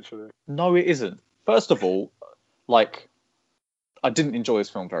 Literally. No, it isn't. First of all, like, I didn't enjoy this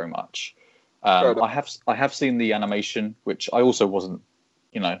film very much. I have seen the animation, which I also wasn't,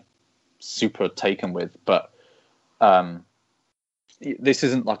 super taken with, but this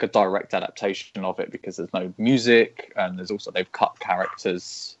isn't like a direct adaptation of it, because there's no music, and they've cut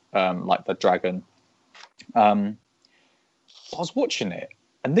characters, like the dragon. I was watching it,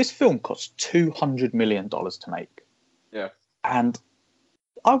 and this film cost $200 million to make. Yeah. And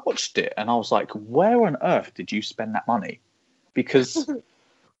I watched it, and I was like, where on earth did you spend that money? Because,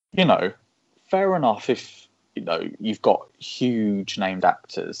 fair enough if, you've got huge named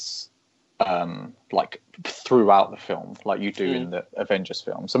actors, like throughout the film, like you do in the Avengers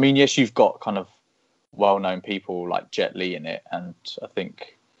films. I mean, yes, you've got kind of well-known people like Jet Li in it, and I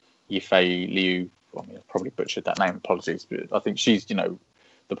think Yifei Liu, I probably butchered that name, apologies, but I think she's, the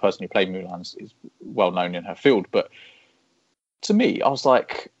person who played Mulan is well known in her field. But to me, I was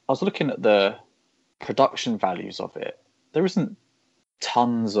looking at the production values of it. There isn't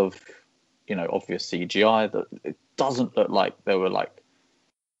tons of, obvious CGI. That it doesn't look like there were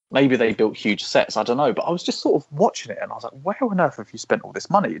maybe they built huge sets. I don't know, but I was just sort of watching it, and I was like, where on earth have you spent all this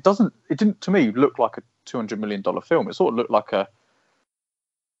money? It didn't to me look like a $200 million film. It sort of looked like a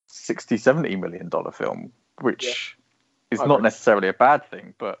 $60-70 million film, which is not necessarily a bad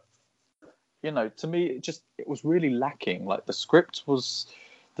thing, but to me it was really lacking. Like, the script was,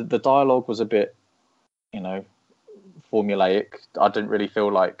 the dialogue was a bit formulaic. I didn't really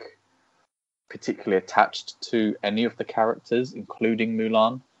feel like particularly attached to any of the characters, including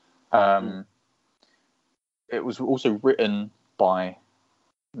Mulan. It was also written by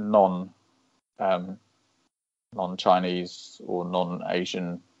non-Chinese or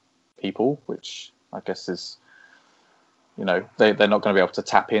non-Asian people, which I guess is, they're not going to be able to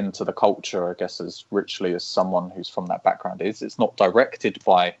tap into the culture, I guess, as richly as someone who's from that background is. It's not directed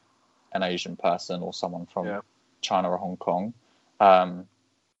by an Asian person or someone from China or Hong Kong.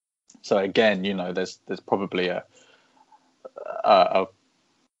 So again, there's probably a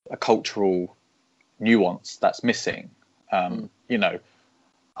cultural nuance that's missing. Not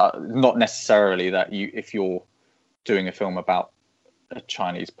necessarily that if you're doing a film about a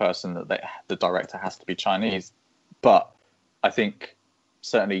Chinese person that the director has to be Chinese, but I think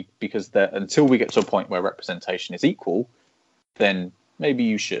certainly because until we get to a point where representation is equal, then maybe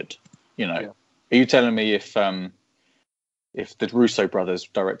you should. Are you telling me if the Russo brothers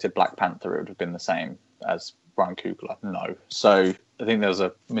directed Black Panther, it would have been the same as Ryan Coogler? No. So I think there's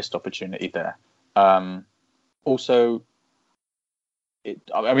a missed opportunity there. Also,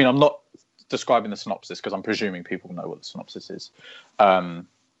 I'm not describing the synopsis because I'm presuming people know what the synopsis is.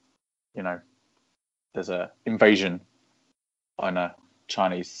 There's a invasion in a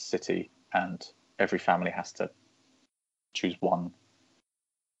Chinese city, and every family has to choose one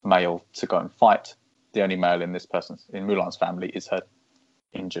male to go and fight. The only male in Mulan's family is her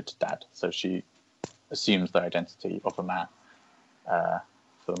injured dad, so she assumes the identity of a man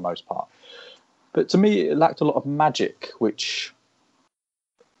for the most part. But to me, it lacked a lot of magic, which,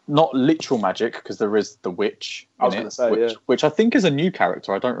 not literal magic, because there is the witch which I think is a new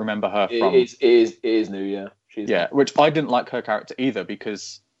character. I don't remember her from. It is new, yeah. Which I didn't like her character either,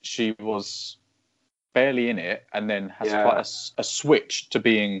 because she was barely in it, and then has quite a switch to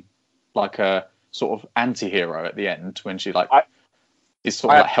being like a sort of anti-hero at the end, when she is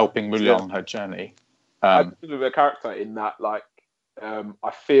sort of helping Mulan on her journey. I feel with a character in that,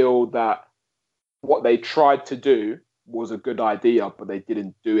 I feel that what they tried to do was a good idea, but they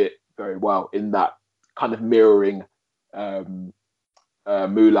didn't do it very well, in that kind of mirroring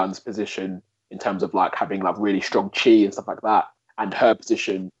Mulan's position in terms of having really strong chi and stuff like that, and her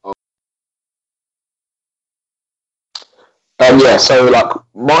position of so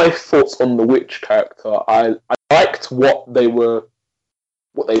my thoughts on the witch character, I liked what they were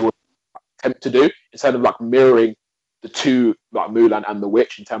attempt to do, instead of mirroring the two, like Mulan and the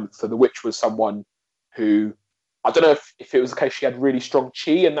witch, in terms. So the witch was someone who, I don't know if it was the case she had really strong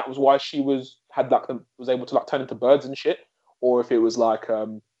chi and that was why she was able to like turn into birds and shit, or if it was like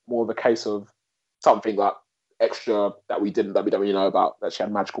more of a case of something like extra that we don't really know about, that she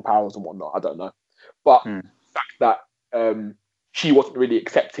had magical powers and whatnot. I don't know, but the fact that she wasn't really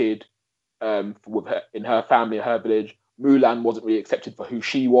accepted with her, in her family, her village. Mulan wasn't really accepted for who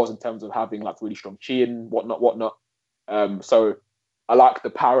she was in terms of having like really strong chi and whatnot. So I like the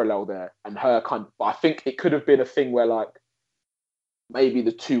parallel there, and her but I think it could have been a thing where like maybe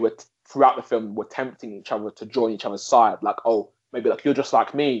the two were throughout the film were tempting each other to join each other's side. Like, oh, maybe like you're just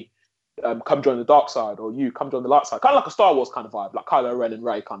like me, come join the dark side, or you come join the light side. Kind of like a Star Wars kind of vibe, like Kylo Ren and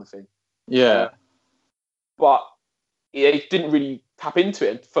Rey kind of thing. Yeah. But it didn't really tap into it.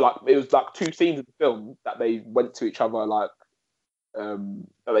 And for like, it was like two scenes of the film that they went to each other, like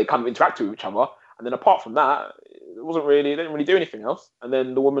that they kind of interacted with each other. And then apart from that, they didn't really do anything else. And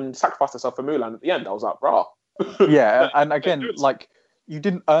then the woman sacrificed herself for Mulan at the end. I was like, brah. Yeah, and again, like, you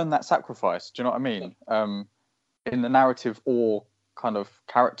didn't earn that sacrifice. Do you know what I mean? In the narrative or kind of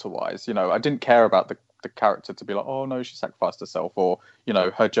character-wise, you know, I didn't care about the character to be like, oh no, she sacrificed herself, or, you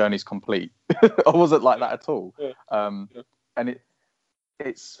know, her journey's complete. I wasn't like that at all. Yeah. And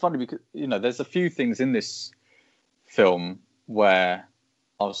it's funny because, you know, there's a few things in this film where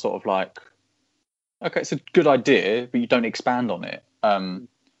I was sort of like, okay, it's a good idea, but you don't expand on it.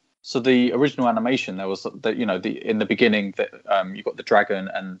 So the original animation, there was, in the beginning that you got the dragon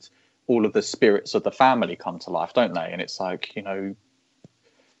and all of the spirits of the family come to life, don't they? And it's like, you know,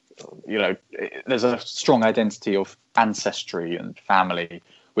 there's a strong identity of ancestry and family,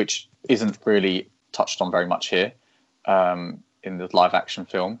 which isn't really touched on very much here in the live action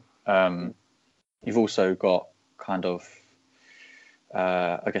film. You've also got kind of,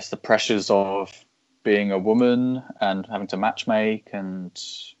 I guess, the pressures of being a woman and having to matchmake, and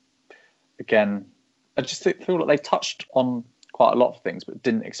again, I just feel like they touched on quite a lot of things but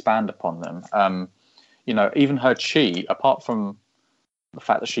didn't expand upon them. You know, even her chi, apart from the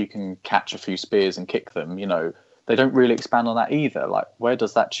fact that she can catch a few spears and kick them, you know, they don't really expand on that either. Like, where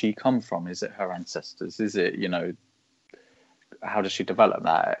does that chi come from? Is it her ancestors? Is it, you know, how does she develop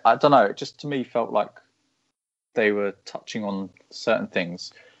that? I don't know. It just, to me, felt like they were touching on certain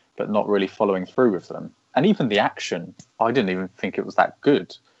things but not really following through with them. And even the action, I didn't even think it was that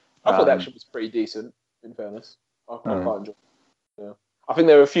good. I thought the action was pretty decent, in fairness. I quite enjoyed it. Yeah. I think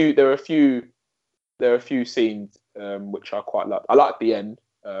there are a few scenes which I quite like. I like the end,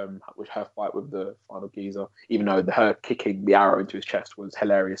 which her fight with the final geezer, even though her kicking the arrow into his chest was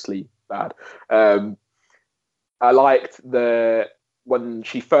hilariously bad. I liked when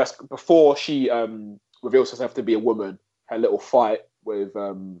she first, before she reveals herself to be a woman, her little fight with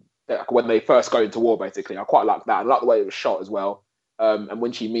when they first go into war, basically. I quite like that. I like the way it was shot as well. And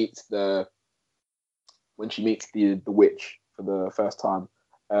when she meets the witch for the first time,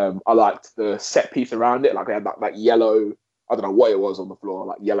 I liked the set piece around it. Like they had that yellow, I don't know what it was on the floor,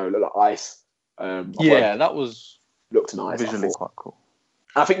 like yellow, like ice. That was looked nice. Visually quite cool.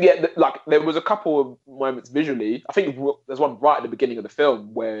 I think like there was a couple of moments visually. I think there's one right at the beginning of the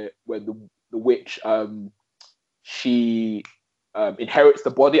film where the witch she inherits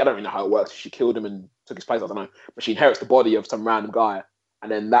the body. I don't really know how it works. She killed him and took his place. I don't know, but she inherits the body of some random guy, and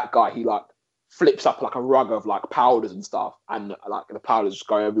then that guy, he like flips up like a rug of like powders and stuff, and like the powders just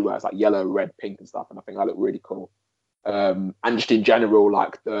go everywhere. It's like yellow, red, pink, and stuff. And I think that looked really cool. And just in general,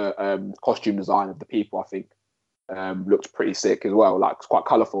 like the costume design of the people, I think looked pretty sick as well. Like it's quite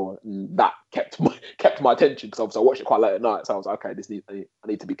colourful, and that kept my attention because obviously I watched it quite late at night. So I was like, okay, I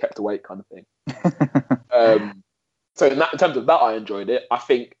need to be kept awake, kind of thing. So in terms of that, I enjoyed it. I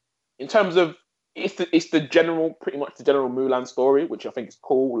think in terms of it's pretty much the general Mulan story, which I think is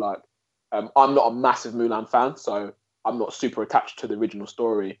cool. Like I'm not a massive Mulan fan, so I'm not super attached to the original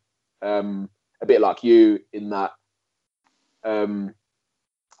story. A bit like you in that. But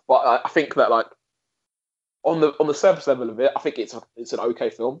I think that like on the surface level of it, I think it's an okay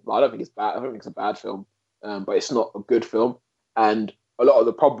film. Like, I don't think it's bad. I don't think it's a bad film, but it's not a good film. And a lot of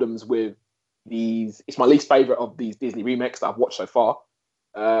the problems with these, it's my least favorite of these Disney remakes that I've watched so far.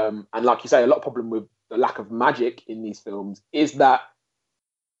 And like you say, a lot of problem with the lack of magic in these films is that,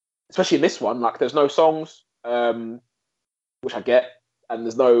 especially in this one, like there's no songs, which I get, and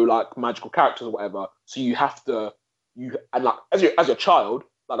there's no like magical characters or whatever. So you have to and like as your child,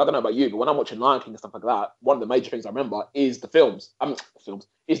 like I don't know about you, but when I'm watching Lion King and stuff like that, one of the major things I remember is is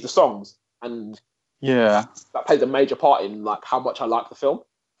the songs, and yeah, that plays a major part in like how much I like the film.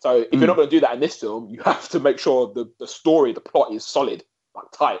 So if you're not going to do that in this film, you have to make sure the story, the plot is solid, like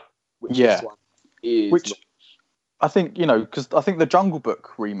tight. Which this one is. I think, because I think the Jungle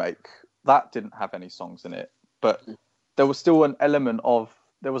Book remake, that didn't have any songs in it, but there was still an element of,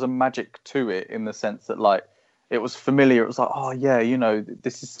 there was a magic to it in the sense that, like, it was familiar. It was like, oh yeah,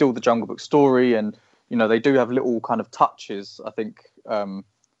 this is still the Jungle Book story, and they do have little kind of touches. I think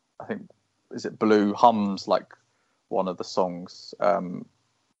is it Blue hums like one of the songs.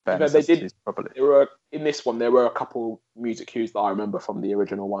 Bare they did. Probably. In this one, there were a couple music cues that I remember from the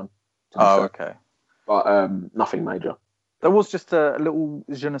original one. Oh, okay. But nothing major. There was just a little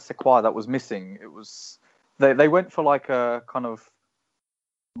je ne sais quoi that was missing. It was they went for like a kind of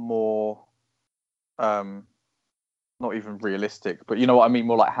more not even realistic, but you know what I mean,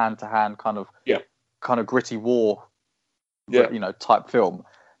 more like hand to hand kind of gritty war type film,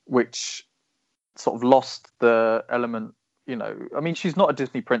 which sort of lost the element. I mean, she's not a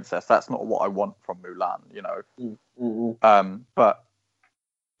Disney princess. That's not what I want from Mulan. But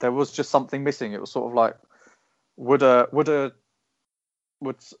there was just something missing. It was sort of like, would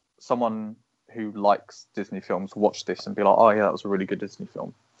someone who likes Disney films watch this and be like, oh yeah, that was a really good Disney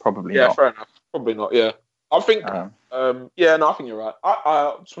film? Probably not. Yeah, fair enough. Probably not. Yeah, I think. I think you're right.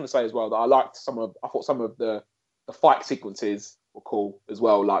 I just want to say as well that I liked I thought some of the fight sequences were cool as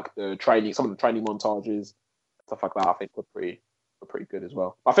well, like some of the training montages, stuff like that. I think were pretty good as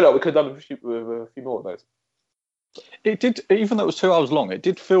well. I feel like we could have done a few more of those. It did, even though it was 2 hours long. It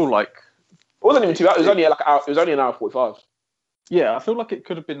did feel like it wasn't even 2 hours. It was only it was only an hour 45. Yeah, I feel like it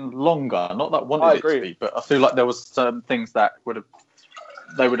could have been longer. Not that I wanted it to be, but I feel like there was some things that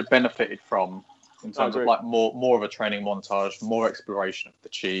they would have benefited from in terms of like more of a training montage, more exploration of the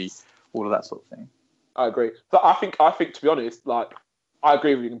chi, all of that sort of thing. I agree. But I think to be honest, like, I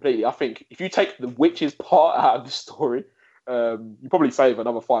agree with you completely. I think if you take the witches part out of the story, you probably save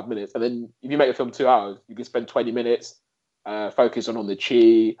another 5 minutes. And then if you make the film 2 hours, you can spend 20 minutes focusing on the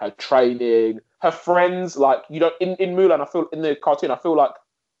chi, her training, her friends. Like, in Mulan, I feel, in the cartoon, I feel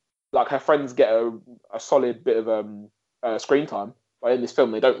like her friends get a solid bit of screen time. But in this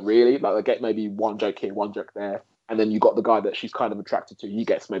film, they don't really. Like, they get maybe one joke here, one joke there. And then you got the guy that she's kind of attracted to. He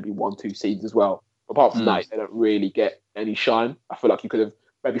gets maybe 1-2 scenes as well. Apart from that, they don't really get any shine. I feel like you could have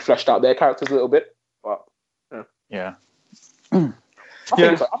maybe fleshed out their characters a little bit, but yeah. I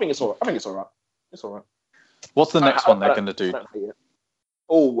think it's all right. It's all right. What's the next one they're going to do?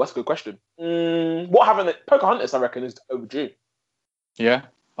 Oh, that's a good question. What haven't they? Pocahontas, I reckon, is overdue. Yeah,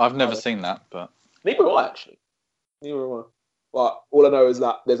 I've never seen that, but neither have I, actually. Neither have I. But all I know is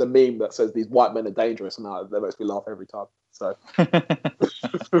that there's a meme that says these white men are dangerous, and that makes me laugh every time. So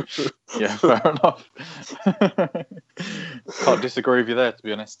yeah, fair enough. Can't disagree with you there, to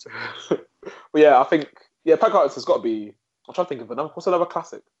be honest. But yeah, I think Pocahontas has got to be. I'm trying to think of what's another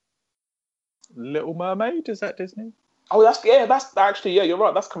classic. Little Mermaid, is that Disney? Oh, that's actually, you're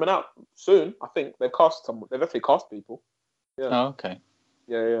right. That's coming out soon. I think they've cast someone. They've actually cast people. Yeah. Oh, okay.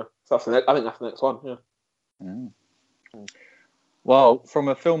 Yeah. So I think that's the next one. Yeah. Mm. Well, from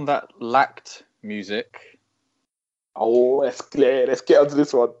a film that lacked music. Oh, let's get onto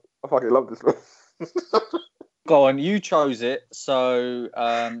this one. I fucking love this one. Go on, you chose it. So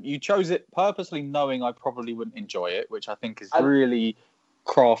you chose it purposely knowing I probably wouldn't enjoy it, which I think is really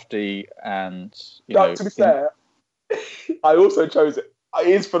crafty and, to be fair, I also chose it. It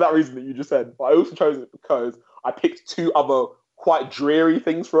is for that reason that you just said, but I also chose it because I picked two other quite dreary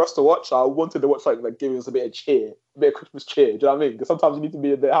things for us to watch. So I wanted to watch something that gives us a bit of cheer, a bit of Christmas cheer. Do you know what I mean? Because sometimes you need to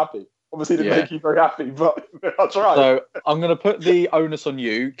be a bit happy. Obviously, it didn't make you very happy, but that's right. So I'm going to put the onus on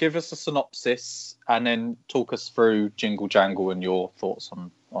you. Give us a synopsis and then talk us through Jingle Jangle and your thoughts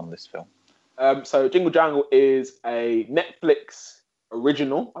on this film. So Jingle Jangle is a Netflix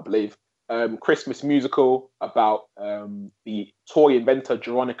original, I believe, Christmas musical about the toy inventor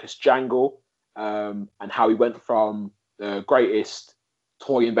Jeronicus Jangle and how he went from the greatest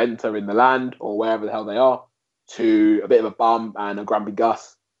toy inventor in the land, or wherever the hell they are, to a bit of a bum and a grumpy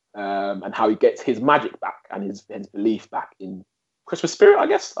Gus, and how he gets his magic back and his belief back in Christmas spirit, I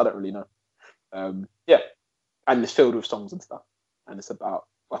guess. I don't really know. And it's filled with songs and stuff. And it's about,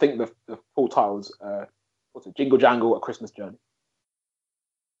 I think the full title's Jingle Jangle, A Christmas Journey.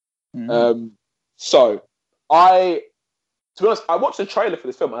 So to be honest, I watched the trailer for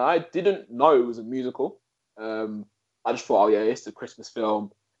this film and I didn't know it was a musical. I just thought, it's a Christmas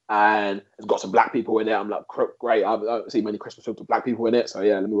film and it's got some black people in it. I'm like, great, I haven't seen many Christmas films with black people in it, so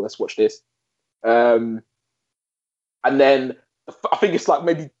let's watch this. And then I think it's like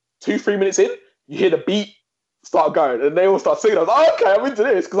maybe 2-3 minutes in, you hear the beat start going and they all start singing. I was like, okay, I'm into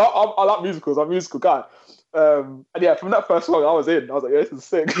this because I like musicals. I'm a musical guy. And from that first song I was in. I was like, this is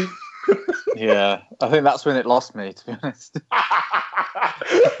sick. Yeah, I think that's when it lost me, to be honest.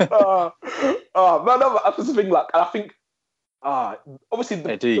 No, that's the thing. Like, I think, obviously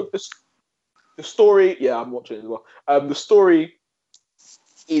Eddie. the story. Yeah, I'm watching it as well. The story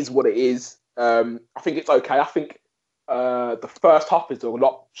is what it is. I think it's okay. I think the first half is a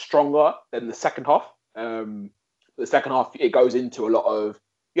lot stronger than the second half. The second half, it goes into a lot of,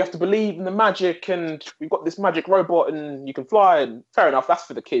 you have to believe in the magic, and we've got this magic robot, and you can fly. And fair enough, that's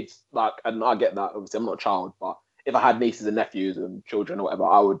for the kids. Like, and I get that. Obviously, I'm not a child, but if I had nieces and nephews and children or whatever,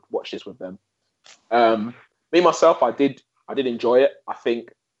 I would watch this with them. Me myself, I did enjoy it. I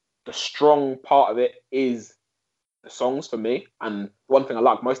think the strong part of it is the songs for me, and one thing I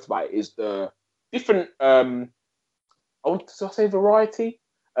like most about it is the different. I want to say variety.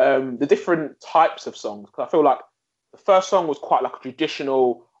 The different types of songs, because I feel like the first song was quite like a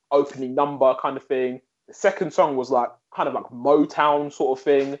traditional opening number kind of thing. The second song was like kind of like Motown sort of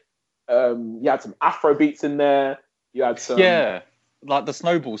thing. You had some Afro beats in there. You had some like the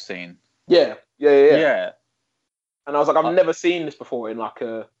snowball scene. Yeah. Yeah. And I was like, I've never seen this before in like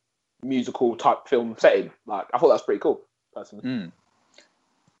a musical type film setting. Like, I thought that was pretty cool, personally.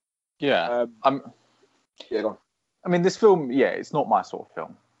 Yeah. Yeah, go on. I mean, this film, it's not my sort of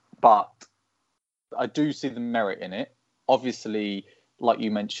film, but I do see the merit in it. Obviously, like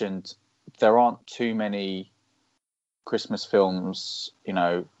you mentioned, there aren't too many Christmas films,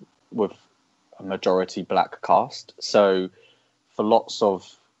 with a majority black cast. So for lots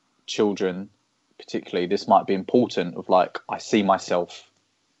of children, particularly, this might be important of like, I see myself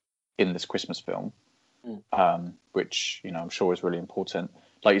in this Christmas film, which, I'm sure is really important.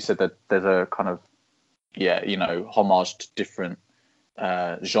 Like you said, that there's a kind of, homage to different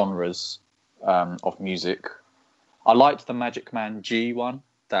genres of music. I liked the Magic Man G one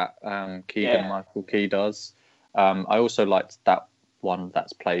that Keegan-Michael Key does. I also liked that one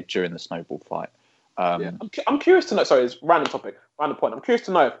that's played during the snowball fight. I'm curious to know. Sorry, it's random topic, random point. I'm curious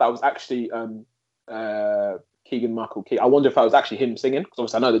to know if that was actually Keegan-Michael Key. I wonder if that was actually him singing, because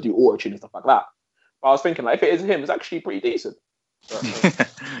obviously I know they do auto-tune and stuff like that. But I was thinking, like, if it is him, it's actually pretty decent. But,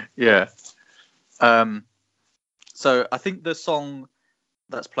 yeah. So I think the song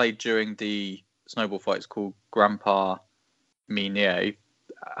that's played during the snowball fight is called Grandpa Minier,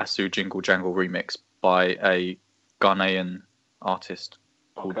 Asu Jingle Jangle remix by a Ghanaian artist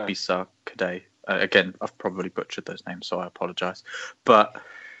called Bisa Kade. Again, I've probably butchered those names, so I apologise. But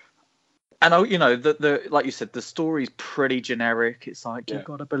the like you said, the story's pretty generic. It's like you've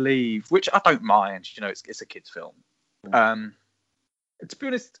got to believe, which I don't mind. It's a kids' film. To be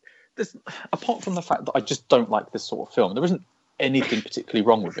honest, there's, apart from the fact that I just don't like this sort of film, there isn't anything particularly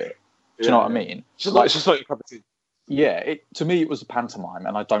wrong with it. Do you know what I mean? It's just like your cup of tea. Yeah, to me it was a pantomime,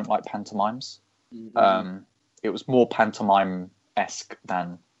 and I don't like pantomimes. It was more pantomime-esque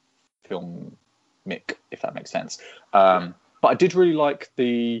than filmic, if that makes sense. But I did really like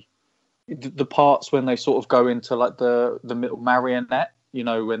the parts when they sort of go into like the middle marionette.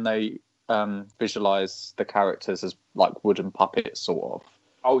 When they visualize the characters as like wooden puppets, sort of.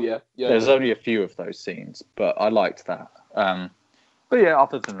 Oh yeah. There's only a few of those scenes, but I liked that. But yeah,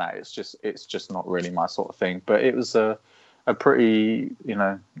 other than that, it's just not really my sort of thing. But it was a pretty,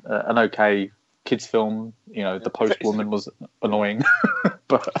 an okay kids film. The postwoman was annoying,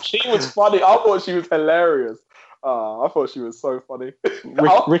 but she was funny. I thought she was hilarious. I thought she was so funny.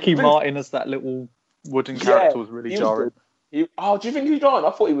 Ricky Martin as that little wooden character was really jarring. Do you think he was jarring? I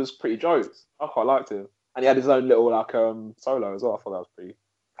thought he was pretty jokes. I quite liked him, and he had his own little like solo as well. I thought that was pretty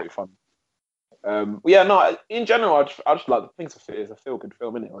fun. In general, I just like it's a feel good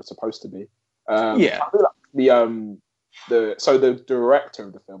film, isn't it? Or it's supposed to be. I feel like the director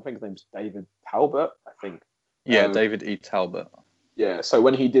of the film, I think his name's David Talbot. I think. Yeah, David E. Talbot. Yeah. So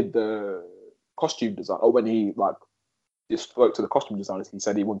when he did the costume design, or when he like just spoke to the costume designers, he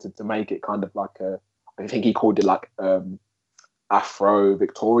said he wanted to make it kind of like I think he called it like Afro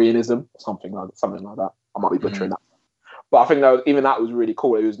Victorianism or something like that. I might be butchering that. But I think that was really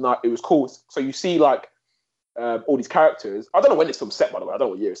cool. It was cool. So you see like all these characters. I don't know when this film's set, by the way. I don't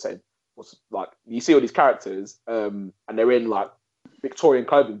know what year it's saying. Like you see all these characters, and they're in like Victorian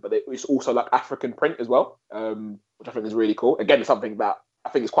clothing, but it's also like African print as well, which I think is really cool. Again, it's something that I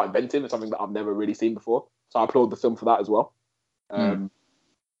think is quite inventive and something that I've never really seen before. So I applaud the film for that as well. And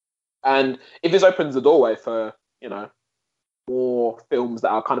if this opens the doorway for more films that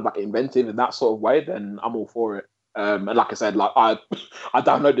are kind of like inventive in that sort of way, then I'm all for it. And like I said, like I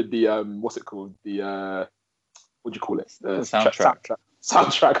downloaded the what's it called, the what do you call it, the soundtrack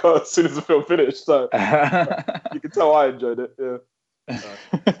as soon as the film finished, so you can tell I enjoyed it.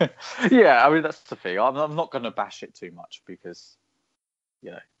 Yeah, I mean that's the thing. I'm not going to bash it too much because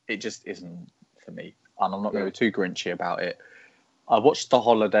it just isn't for me. And I'm not going to be too grinchy about it. I watched The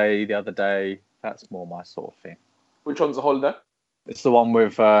Holiday the other day. That's more my sort of thing. Which one's The Holiday? It's the one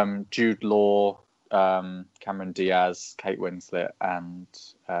with Jude Law, Cameron Diaz, Kate Winslet, and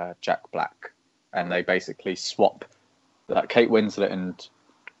Jack Black. And they basically swap. Kate Winslet and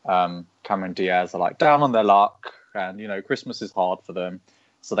Cameron Diaz are like down on their luck, and Christmas is hard for them,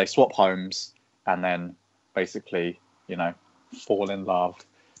 so they swap homes and then basically fall in love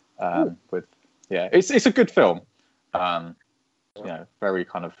with. Yeah, it's a good film. Very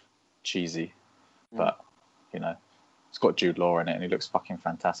kind of cheesy, but it's got Jude Law in it, and he looks fucking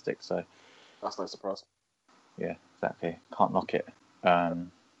fantastic. So that's no surprise. Yeah, exactly. Can't knock it.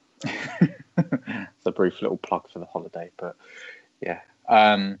 It's a brief little plug for The Holiday, but yeah.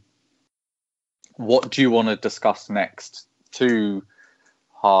 What do you want to discuss next? Two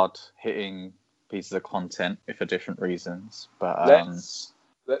hard-hitting pieces of content, if for different reasons. But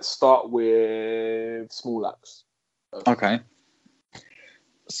let's start with Small Axe. Okay.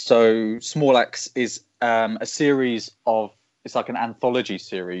 So Small Axe is a series of, it's like an anthology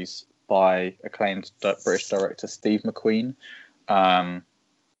series by acclaimed British director Steve McQueen.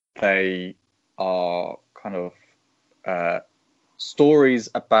 They are kind of stories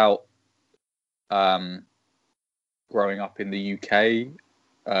about growing up in the UK.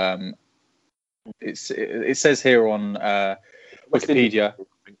 It says here on Wikipedia,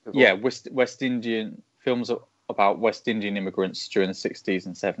 West Indian films about West Indian immigrants during the 60s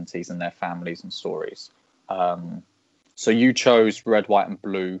and 70s and their families and stories. So you chose Red, White and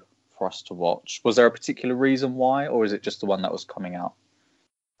Blue for us to watch. Was there a particular reason why, or is it just the one that was coming out?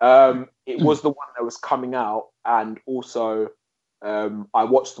 It was the one that was coming out, and also I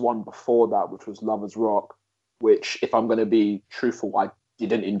watched the one before that, which was Lovers Rock, which, if I'm going to be truthful, I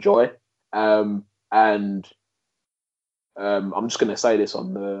didn't enjoy. And I'm just going to say this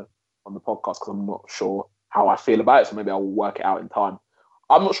on the podcast because I'm not sure how I feel about it, so maybe I will work it out in time.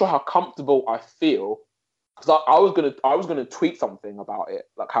 I'm not sure how comfortable I feel, because I was gonna tweet something about it,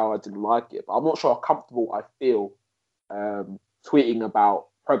 like how I didn't like it, but I'm not sure how comfortable I feel tweeting about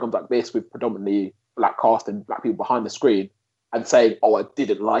programs like this with predominantly black cast and black people behind the screen and saying, "Oh, I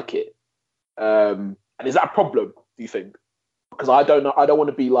didn't like it." And is that a problem, do you think? Because I don't know. I don't want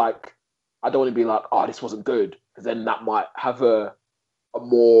to be like, "Oh, this wasn't good," because then that might have a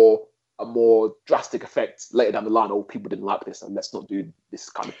more drastic effect later down the line. Oh, people didn't like this, and let's not do this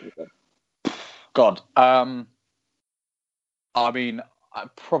kind of thing then. God, I mean, I'm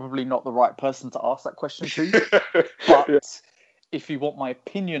probably not the right person to ask that question to, but if you want my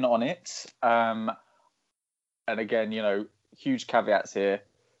opinion on it, and again, huge caveats here,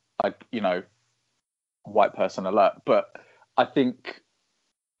 white person alert, but I think,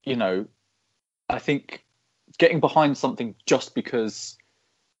 getting behind something just because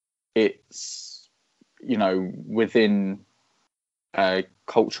it's, within a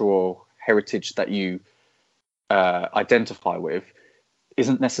cultural heritage that you identify with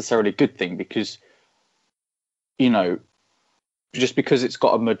isn't necessarily a good thing, because, just because it's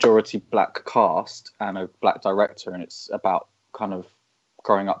got a majority black cast and a black director and it's about kind of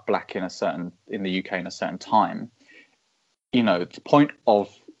growing up black in the UK in a certain time, the point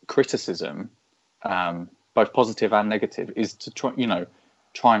of criticism, both positive and negative, is to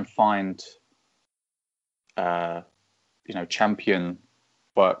try and find champion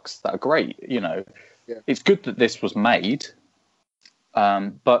works that are great. It's good that this was made,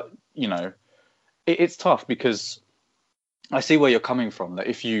 but it's tough, because I see where you're coming from, that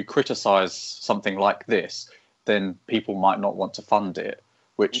if you criticize something like this, then people might not want to fund it,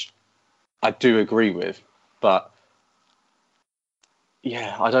 which I do agree with. But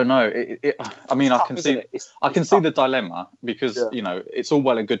yeah, I don't know. I can see the dilemma, because it's all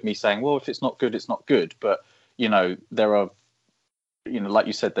well and good me saying, well, if it's not good, it's not good. But there are, like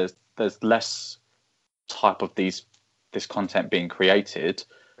you said, there's less type of this content being created.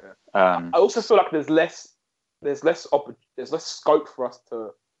 I also feel like there's less scope for us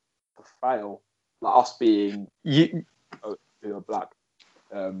to fail, like us being black.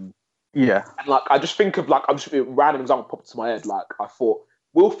 And like, I just think of, like, I'm just a random example popped to my head. Like, I thought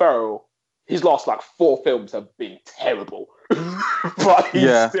Will Ferrell, his last 4 films have been terrible, but he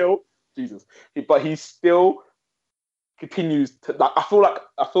still continues to, like, I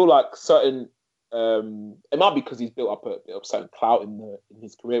feel like certain, it might be because he's built up a bit of certain clout in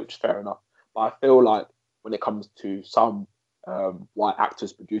his career, which is fair enough. But I feel like when it comes to some white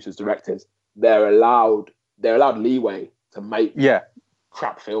actors, producers, directors, they're allowed leeway to make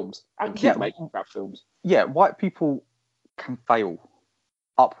crap films and keep making crap films. Yeah, white people can fail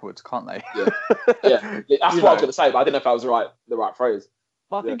upwards, can't they? Yeah. That's what I was going to say, but I didn't know if that was the right phrase.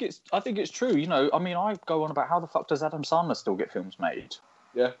 But I think it's true. You know, I mean, I go on about how the fuck does Adam Sandler still get films made?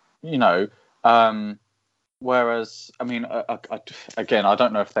 Yeah. You know, whereas, I mean, again, I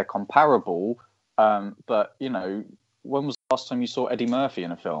don't know if they're comparable, but you know, when was the last time you saw Eddie Murphy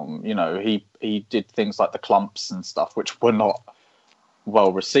in a film? You know, he did things like The Clumps and stuff, which were not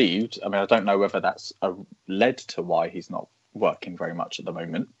well received. I mean, I don't know whether that's led to why he's not working very much at the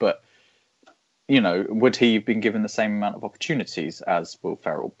moment, but you know, would he have been given the same amount of opportunities as Will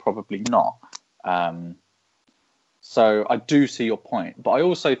Ferrell? Probably not. So I do see your point, but I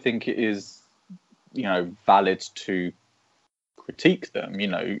also think it is, you know, valid to critique them. You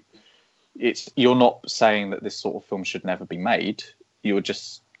know, you're not saying that this sort of film should never be made. You're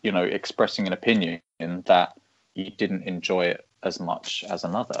just, you know, expressing an opinion that you didn't enjoy it as much as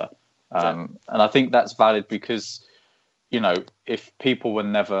another. And I think that's valid because, you know, if people were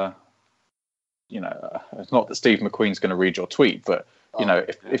never, you know, it's not that Steve McQueen's going to read your tweet, but you know,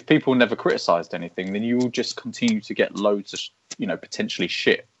 if people never criticised anything, then you will just continue to get loads of, you know, potentially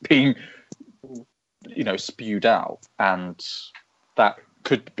shit being, you know, spewed out, and that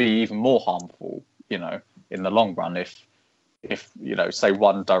could be even more harmful, you know, in the long run. If you know, say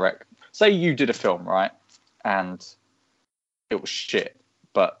you did a film, right, and it was shit,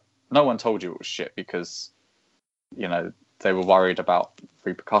 but no one told you it was shit because, you know, they were worried about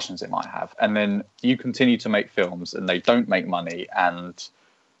repercussions it might have, and then you continue to make films and they don't make money, and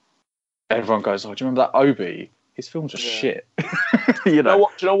everyone goes, "Oh, do you remember that Obi? His films are shit." You know?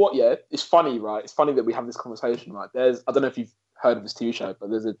 Do you know what? Yeah, it's funny, right? It's funny that we have this conversation, right? I don't know if you've heard of this TV show,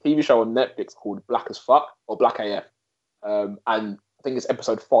 but there's a TV show on Netflix called Black as Fuck or Black AF, and I think it's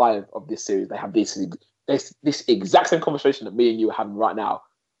episode 5 of this series. They have this exact same conversation that me and you are having right now.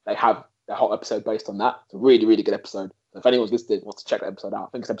 They have the whole episode based on that. It's a really, really good episode. If anyone's listening, wants to check that episode out,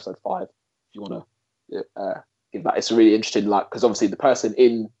 I think it's episode 5. If you want to give that, it's really interesting. Like, because obviously the person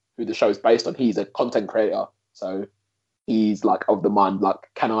in who the show is based on, he's a content creator, so he's like of the mind, like,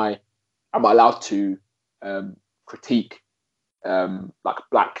 am I allowed to critique like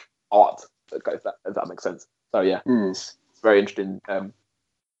black art? If that makes sense. So yeah, it's very interesting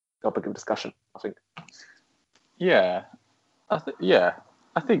topic of discussion, I think. Yeah, I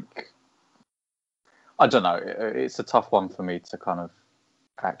think. I don't know. It's a tough one for me to kind of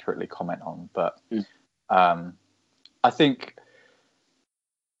accurately comment on, but I think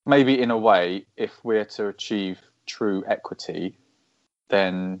maybe in a way, if we're to achieve true equity,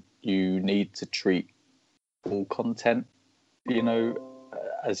 then you need to treat all content, you know,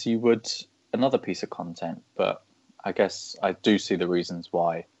 as you would another piece of content. But I guess I do see the reasons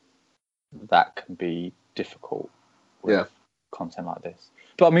why that can be difficult with content like this.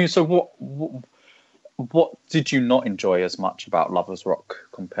 But I mean, so what did you not enjoy as much about Lovers Rock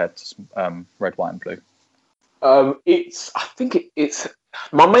compared to Red, White and Blue? I think it's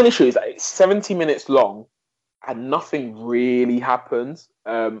my main issue is that it's 70 minutes long and nothing really happens.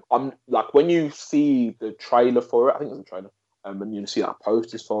 I'm like, when you see the trailer for it, I think it's a trailer, and you see like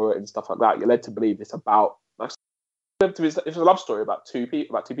posters for it and stuff like that, you're led to believe it's about it's a love story about two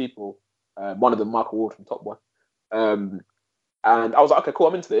people. One of them, Michael Ward from Top Boy. And I was like, okay, cool,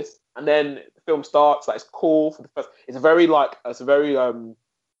 I'm into this. And then the film starts, like, it's cool for the first. It's a very obviously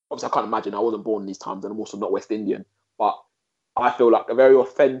I can't imagine, I wasn't born in these times, and I'm also not West Indian, but I feel like a very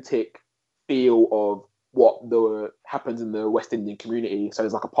authentic feel of what happens in the West Indian community. So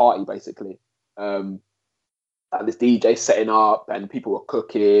it's like a party basically. Like this DJ setting up, and people are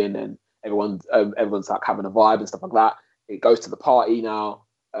cooking, and everyone's like having a vibe and stuff like that. It goes to the party now.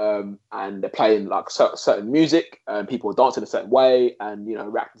 And they're playing like certain music, and people are dancing a certain way, and you know,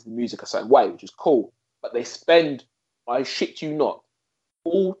 reacting to the music a certain way, which is cool. But they spend, I shit you not,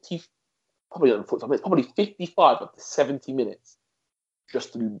 40, probably not 40, it's probably 55 of the 70 minutes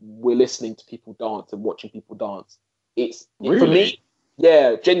we're listening to people dance and watching people dance. It's really? For me,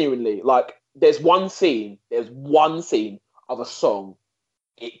 yeah, genuinely. Like, there's one scene of a song.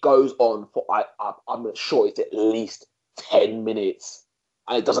 It goes on for I'm sure it's at least 10 minutes.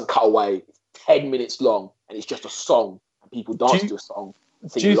 And it doesn't cut away. It's 10 minutes long, and it's just a song, and people dance to a song.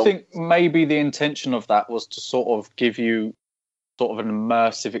 Do you think maybe the intention of that was to sort of give you sort of an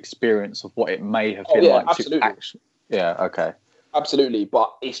immersive experience of what it may have been like absolutely. to actually? Yeah, okay. Absolutely,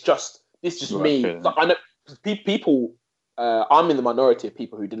 but it's just me. Like, I know people. I'm in the minority of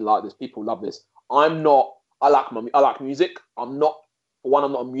people who didn't like this. People love this. I'm not. I like music. I'm not. For one,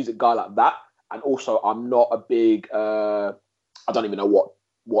 I'm not a music guy like that, and also I'm not a big. I don't even know what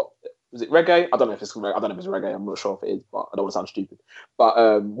was it, reggae? I don't know if it's reggae. I'm not sure if it is, but I don't want to sound stupid.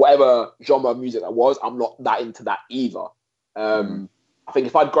 But whatever genre of music that was, I'm not that into that either. I think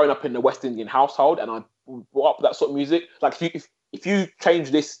if I'd grown up in a West Indian household and I brought up that sort of music, like if if you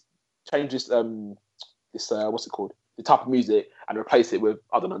change this what's it called, the type of music, and replace it with,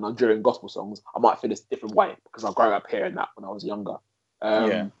 I don't know, Nigerian gospel songs, I might feel this different way because I grew up hearing that when I was younger.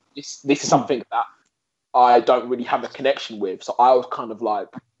 This is something that I don't really have a connection with, so I was kind of like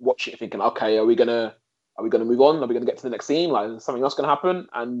watching it, thinking, okay, are we gonna move on? Are we gonna get to the next scene? Like, is something else gonna happen?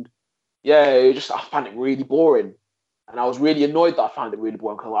 And yeah, I found it really boring, and I was really annoyed that I found it really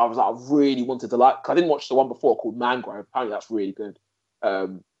boring because I was like, I really wanted to like. Cause I didn't watch the one before called Mangrove. Apparently, that's really good.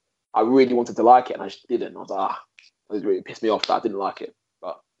 I really wanted to like it, and I just didn't. I was like, it really pissed me off that I didn't like it.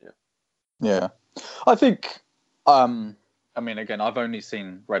 But yeah, I think. I mean, again, I've only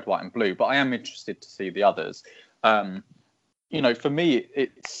seen Red, White, and Blue, but I am interested to see the others. You know, for me,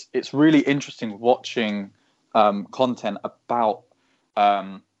 it's really interesting watching content about,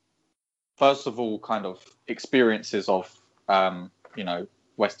 first of all, kind of experiences of, you know,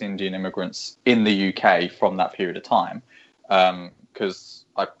 West Indian immigrants in the UK from that period of time. Because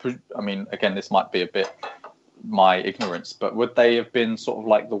I mean, again, this might be a bit my ignorance, but would they have been sort of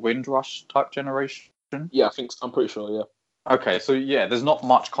like the Windrush type generation? Yeah, I'm pretty sure. Yeah. Okay, so yeah, there's not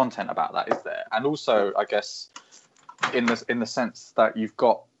much content about that, is there? And also, I guess, in the sense that you've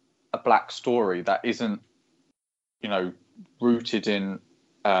got a black story that isn't, you know, rooted in,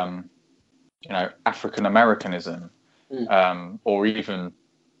 you know, African Americanism, or even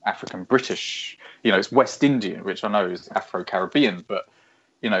African British. You know, it's West Indian, which I know is Afro Caribbean, but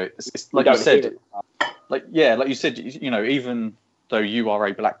you know, it's like you said, like you said, you know, even though you are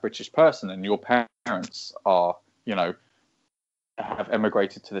a black British person and your parents are, you know, have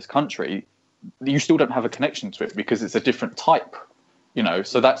emigrated to this country, you still don't have a connection to it because it's a different type, you know.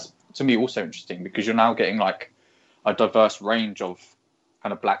 So that's, to me, also interesting because you're now getting like a diverse range of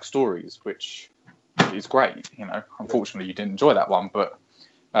kind of black stories, which is great, you know. Unfortunately, you didn't enjoy that one, but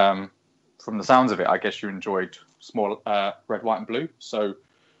from the sounds of it, I guess you enjoyed Red, White, and Blue. So do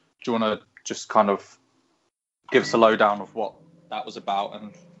you want to just kind of give us a lowdown of what that was about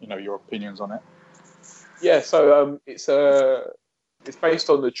and, you know, your opinions on it? Yeah, so it's based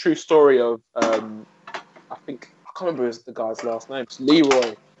on the true story of I think, I can't remember the guy's last name. It's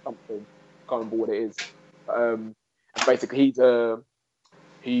Leroy something. I can't remember what it is. And basically,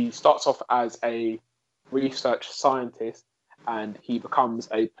 he starts off as a research scientist, and he becomes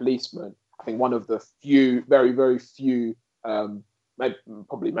a policeman. I think one of the few, very very few, maybe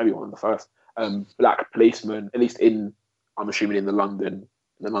one of the first black policemen, at least I'm assuming in the London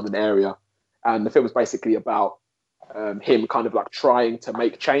area. And the film is basically about him kind of like trying to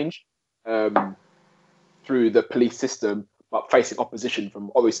make change through the police system, but facing opposition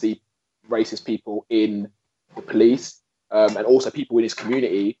from obviously racist people in the police, and also people in his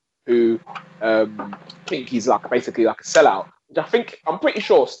community who think he's like basically like a sellout, which I'm pretty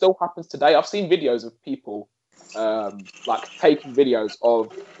sure still happens today. I've seen videos of people like taking videos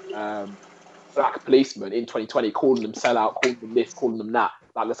of black policemen in 2020, calling them sellout, calling them this, calling them that.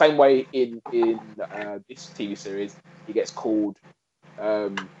 Like the same way in this TV series, he gets called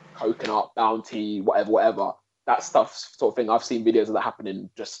coconut, bounty, whatever. That stuff, sort of thing. I've seen videos of that happening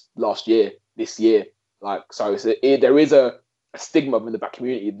just this year. Like, so there is a stigma in the black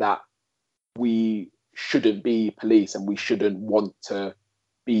community that we shouldn't be police and we shouldn't want to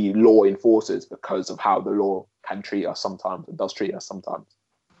be law enforcers because of how the law can treat us sometimes and does treat us sometimes.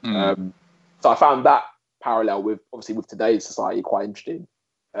 So I found that parallel with today's society quite interesting.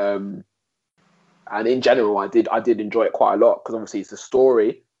 And in general, I did enjoy it quite a lot because obviously it's a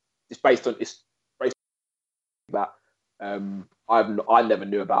story. It's based on that I never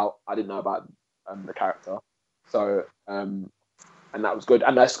knew about. I didn't know about the character, so and that was good.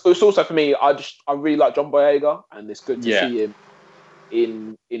 And it's also for me. I really like John Boyega, and it's good to see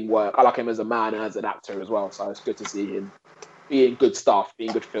him in work. I like him as a man and as an actor as well. So it's good to see him being good stuff,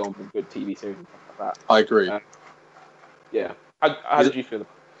 being good films and good TV series and stuff like that. I agree. Yeah. How did you feel?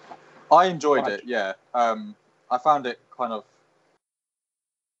 I enjoyed it. Yeah. I found it kind of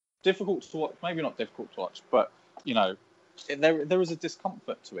difficult to watch. Maybe not difficult to watch, but you know, there is a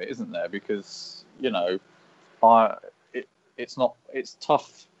discomfort to it, isn't there? Because you know, it's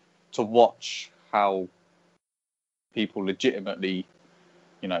tough to watch how people legitimately,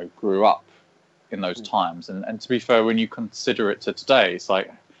 you know, grew up in those times. And to be fair, when you consider it to today, it's like,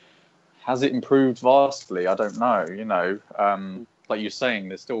 has it improved vastly? I don't know. You know, like you're saying,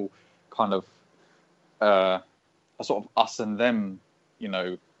 there's still kind of a sort of us and them, you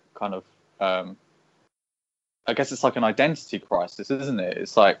know, kind of. I guess it's like an identity crisis, isn't it?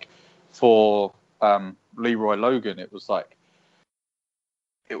 It's like for Leroy Logan, it was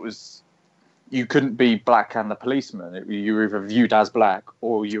you couldn't be black and the policeman. You were either viewed as black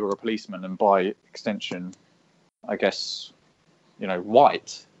or you were a policeman, and by extension, I guess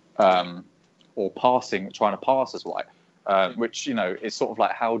white, or trying to pass as white, which, is sort of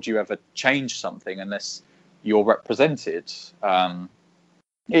like, how do you ever change something unless you're represented?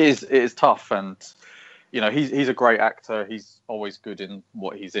 It is tough, and he's a great actor. He's always good in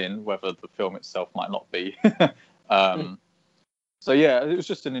what he's in, whether the film itself might not be. So yeah, it was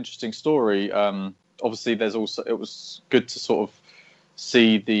just an interesting story. Obviously, it was good to sort of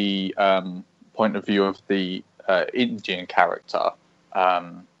see the point of view of the Indian character,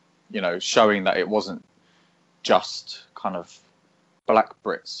 showing that it wasn't just kind of black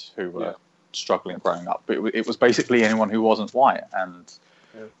Brits who were struggling growing up, but it was basically anyone who wasn't white. And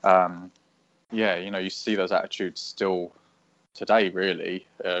you see those attitudes still today, really.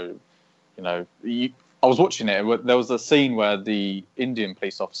 I was watching it. There was a scene where the Indian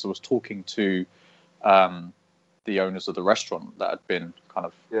police officer was talking to the owners of the restaurant that had been kind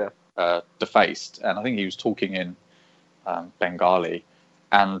of defaced, and I think he was talking in Bengali,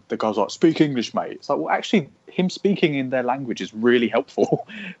 and the guy's like, "Speak English, mate." It's like, well, actually, him speaking in their language is really helpful.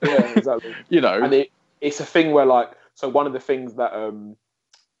 Yeah, exactly. And it's a thing where, like, so one of the things that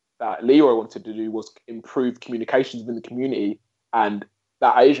that Leroy wanted to do was improve communications within the community, and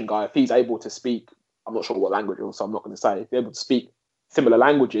that Asian guy, if he's able to speak, I'm not sure what language it was, so I'm not going to say, if they're able to speak similar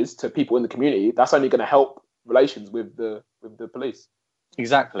languages to people in the community, that's only going to help relations with the police.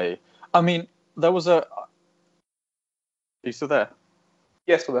 Exactly. I mean, there was are you still there?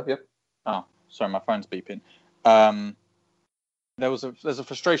 Yes, still there. Yeah. Oh, sorry, my phone's beeping. There's a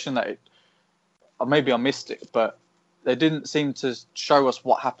frustration that maybe I missed it, but they didn't seem to show us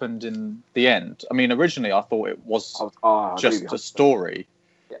what happened in the end. I mean, originally I thought it was just a story.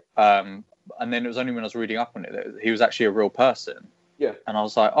 Yeah. And then it was only when I was reading up on it that he was actually a real person. Yeah. And I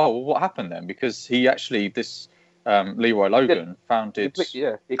was like, oh, well, what happened then? Because he actually, this Leroy Logan, founded...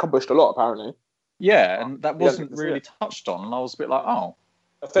 Yeah, he accomplished a lot, apparently. Yeah, and that wasn't really touched on. And I was a bit like, oh.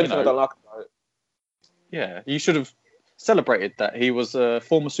 That's the only thing I don't like about it. Yeah, you should have celebrated that he was a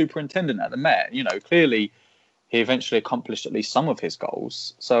former superintendent at the Met. Clearly he eventually accomplished at least some of his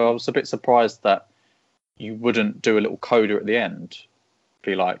goals. So I was a bit surprised that you wouldn't do a little coda at the end.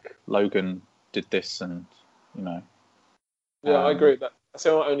 Be like, Logan did this, and Yeah, I agree with that. That's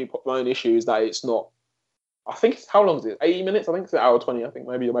the only issue is that it's not. I think how long is it? 80 minutes. I think it's an hour 20. I think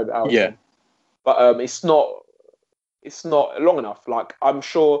maybe an hour. Yeah. 10. But it's not. It's not long enough. Like, I'm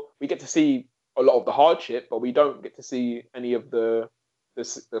sure we get to see a lot of the hardship, but we don't get to see any of the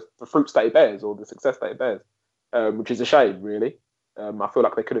fruits that it bears or the success that it bears, which is a shame, really. I feel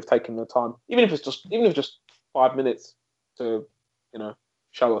like they could have taken the time, even if it's just 5 minutes, to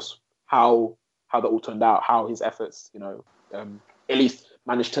show us how that all turned out, how his efforts, at least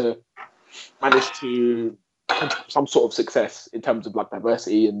managed to some sort of success in terms of, like,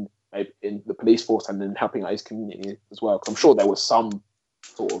 diversity and in the police force, and then helping out his community as well. Because I'm sure there was some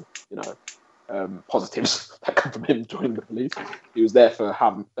sort of positives that come from him joining the police. He was there for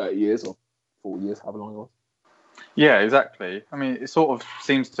 30 years or 40 years, however long it was. Yeah, exactly. I mean, it sort of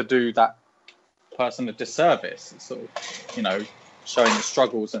seems to do that person a disservice. It's sort of, showing the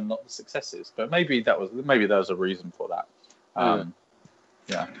struggles and not the successes. But maybe there was a reason for that.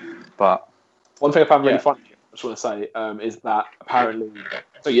 Yeah. But one thing I found really funny, I just want to say, is that apparently,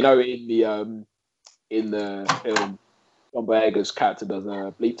 so in the film, John Boyega's character does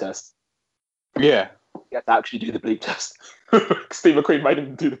a bleep test. Yeah. He had to actually do the bleep test. Steve McQueen made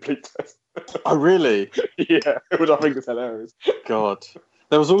him do the bleep test. Oh, really? Yeah, which I think is hilarious. God.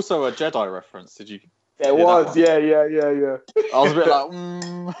 There was also a Jedi reference. Did you? There was, yeah. I was a bit like,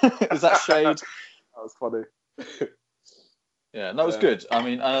 is that shade? That was funny. Yeah, that was good. I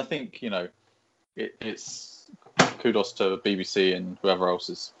mean, I think, it's kudos to BBC and whoever else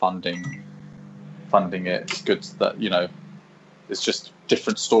is funding it. It's good that, it's just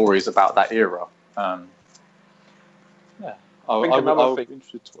different stories about that era. Yeah. I'll be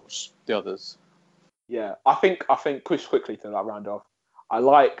interested to watch the others. Yeah, I think quickly to that round off, I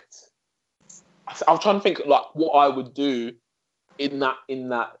was trying to think, like, what I would do in that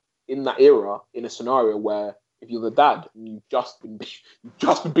era, in a scenario where if you're the dad and you've just been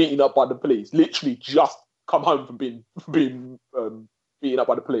beaten up by the police, literally just come home from being beaten up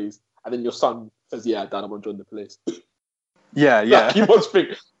by the police, and then your son says, "Yeah, Dad, I want to join the police." Yeah. Like, you must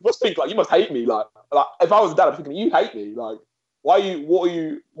think like, you must hate me. Like if I was a dad, I'm thinking, you hate me. Like, what are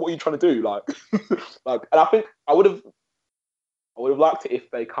you trying to do? Like, and I think I would have liked it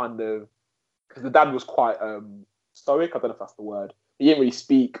if they kind of, because the dad was quite stoic. I don't know if that's the word. He didn't really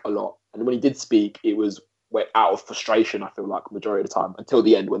speak a lot, and when he did speak, it was out of frustration. I feel like majority of the time, until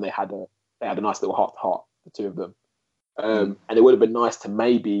the end when they had a nice little heart to heart, the two of them. And it would have been nice to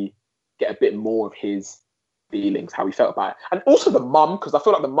maybe get a bit more of his feelings, how he felt about it, and also the mum, because I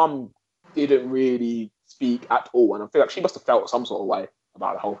feel like the mum didn't really speak at all, and I feel like she must have felt some sort of way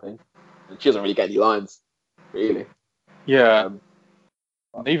about the whole thing, and she doesn't really get any lines, really. Yeah.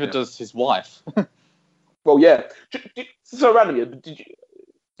 Neither does his wife. Well, yeah. So randomly, did you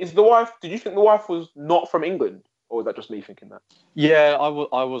think the wife was not from England, or was that just me thinking that? Yeah, I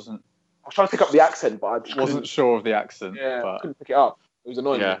wasn't. I was trying to pick up the accent, but I just wasn't sure of the accent. Yeah, but I couldn't pick it up. It was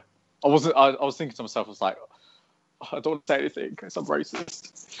annoying. Yeah, I wasn't. I was thinking to myself, I was like, I don't want to say anything because I'm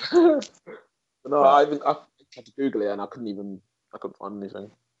racist. No, I had to Google it and I couldn't find anything.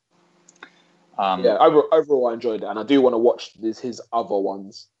 Yeah, overall I enjoyed it, and I do want to watch his other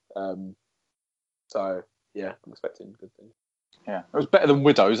ones. So yeah, I'm expecting good things. Yeah, it was better than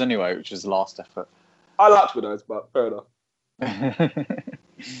Widows anyway, which is the last effort. I liked Widows, but fair enough.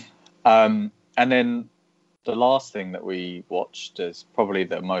 And then the last thing that we watched is probably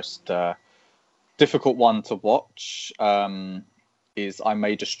the most difficult one to watch. Is I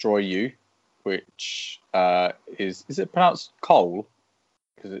May Destroy You, which is it pronounced Cole?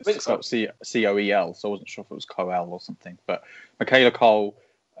 Because it's spelled Coel, so I wasn't sure if it was Coel or something. But Michaela Cole,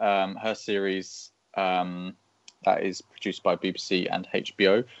 her series that is produced by BBC and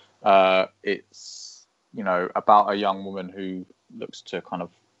HBO. It's about a young woman who looks to kind of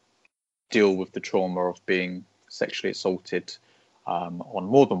deal with the trauma of being sexually assaulted on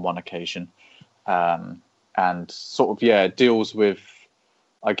more than one occasion, and sort of deals with,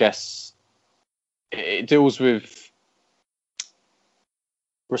 I guess, it deals with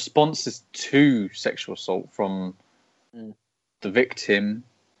responses to sexual assault from the victim,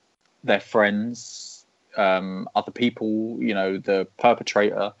 their friends, other people, the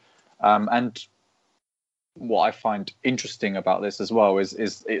perpetrator, and what I find interesting about this as well is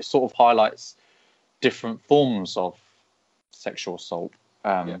it sort of highlights different forms of sexual assault,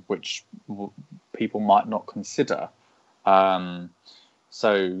 which people might not consider. So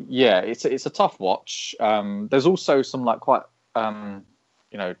yeah, it's a tough watch. There's also some like quite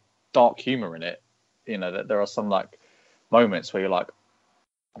dark humor in it. That there are some like moments where you're like,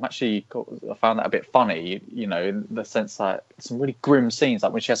 I found that a bit funny. In the sense that some really grim scenes,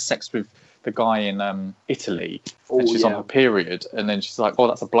 like when she has sex with the guy in Italy, and she's on her period, and then she's like, "Oh,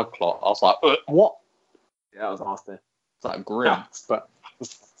 that's a blood clot." I was like, "What?" Yeah, that was nasty. It's like grim,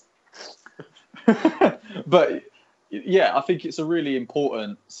 but yeah, I think it's a really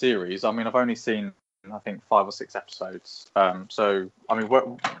important series. I mean, I've only seen, I think, 5 or 6 episodes. So, I mean,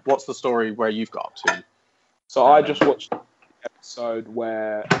 what's the story where you've got up to? So I just watched the episode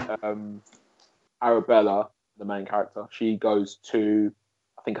where Arabella, the main character, she goes to,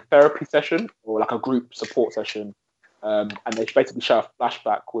 I think, a therapy session or like a group support session, and they basically show a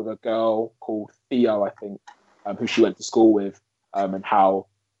flashback with a girl called Theo, I think, who she went to school with, and how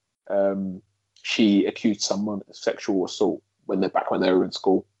she accused someone of sexual assault when they were in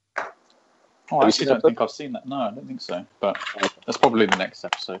school. Oh, I actually don't think I've seen that. No, I don't think so. But that's probably the next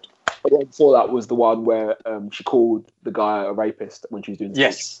episode. But the one before that was the one where she called the guy a rapist when she was doing.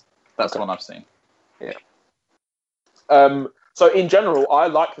 Yes, that's the one I've seen. Yeah. So in general, I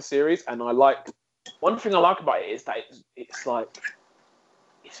like the series, and one thing I like about it is that it's like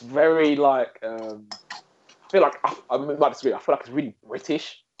it's very like I feel like I might disagree. I feel like it's really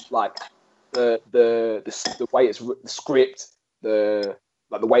British, like the way it's the script, the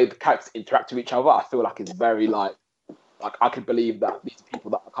way the characters interact with each other. I feel like it's very like I could believe that these are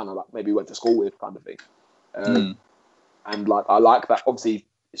people that I kind of like maybe went to school with, kind of thing. And like I like that. Obviously,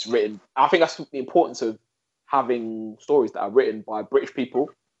 it's written. I think that's the importance of having stories that are written by British people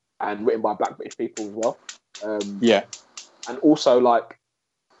and written by Black British people as well. And also like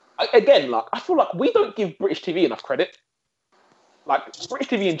again, like I feel like we don't give British TV enough credit. Like British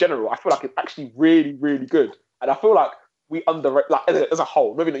TV in general, I feel like it's actually really, really good, and I feel like we underrate, like as a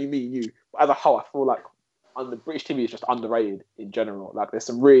whole. Maybe not me and you, but as a whole, I feel like British TV is just underrated in general. Like there's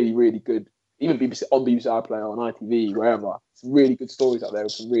some really, really good, even BBC iPlayer, on ITV, wherever, some really good stories out there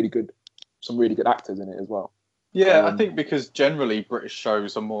with some really good actors in it as well. Yeah, I think because generally British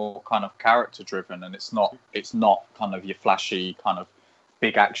shows are more kind of character driven, and it's not kind of your flashy kind of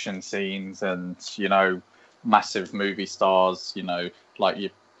big action scenes and massive movie stars, like your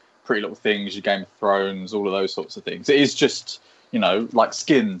Pretty Little Things, your Game of Thrones, all of those sorts of things. It is just like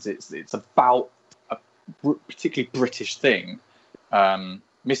Skins. It's about a particularly British thing.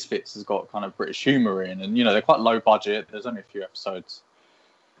 Misfits has got kind of British humour in, and they're quite low budget. There's only a few episodes.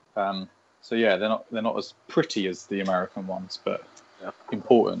 So yeah, they're not as pretty as the American ones, but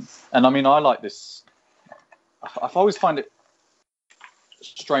important. And I mean, I like this. I've always find it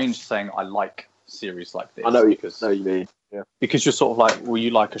strange saying I like series like this. I know you mean. Yeah. Because you're sort of like, well,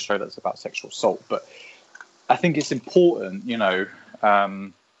 you like a show that's about sexual assault, but I think it's important,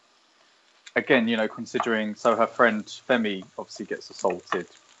 again, considering, so her friend Femi obviously gets assaulted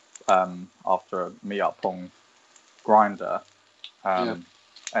after a meet-up on Grindr. And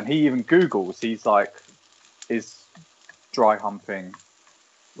he even Googles, he's like, is dry humping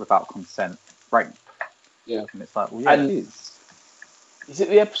without consent rape? Yeah. And it's like, well, yeah, it is. Is it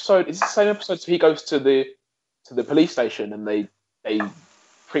the episode? Is it the same episode? So he goes to the police station and they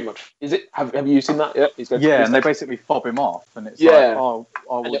pretty much, is it? Have you seen that? Yeah. And they basically fob him off, and it's well,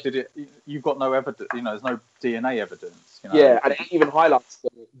 did it? You've got no evidence. There's no DNA evidence. Yeah, and it even highlights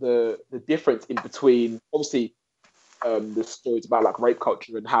the difference in between, obviously, the stories about like rape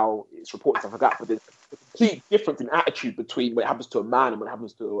culture and how it's reported stuff like that, but there's a complete difference in attitude between what happens to a man and what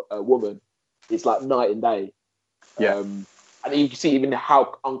happens to a woman. It's like night and day. Yeah. And you can see even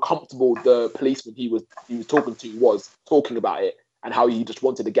how uncomfortable the policeman he was talking to was talking about it, and how he just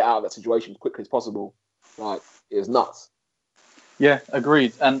wanted to get out of that situation as quickly as possible. Like, it was nuts. Yeah,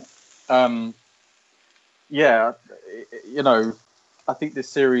 agreed. And I think this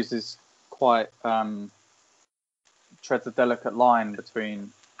series is quite treads a delicate line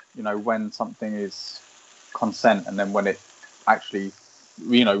between, when something is consent and then when it actually,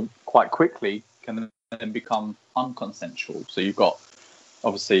 quite quickly can then become unconsensual. So you've got,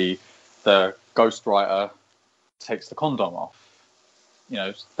 obviously, the ghostwriter takes the condom off.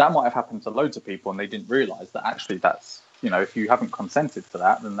 That might have happened to loads of people and they didn't realise that actually that's, if you haven't consented to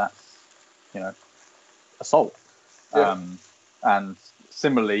that, then that's, assault. Yeah. And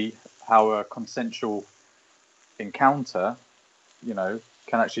similarly, how a consensual encounter, can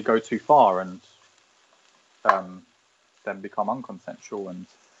actually go too far and then become unconsensual. And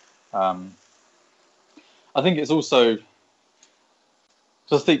I think it's also,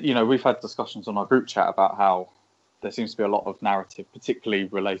 just think, we've had discussions on our group chat about how there seems to be a lot of narrative, particularly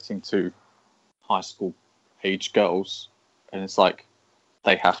relating to high school age girls, and it's like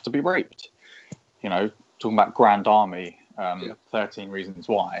they have to be raped. Talking about Grand Army, 13 Reasons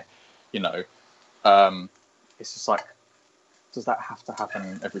Why. It's just like, does that have to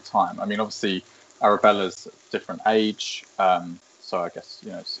happen every time? I mean, obviously, Arabella's a different age, so I guess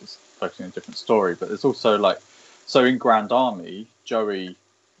it's focusing on a different story. But there's also so in Grand Army, Joey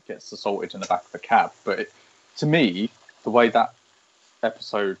gets assaulted in the back of a cab, but to me, the way that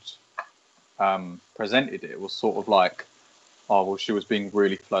episode presented it was sort of like, oh, well, she was being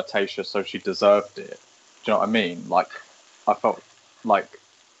really flirtatious, so she deserved it. Do you know what I mean? Like, I felt like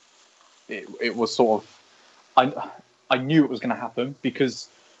it was sort of, I knew it was going to happen because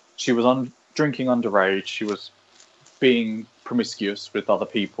she was drinking underage, she was being promiscuous with other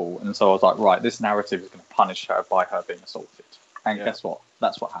people, and so I was like, right, this narrative is going to punish her by her being assaulted. And guess what?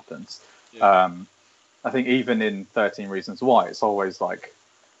 That's what happens. Yeah. I think even in 13 Reasons Why, it's always like,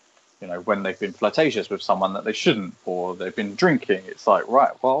 when they've been flirtatious with someone that they shouldn't, or they've been drinking, it's like,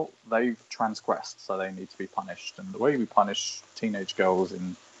 right, well, they've transgressed, so they need to be punished. And the way we punish teenage girls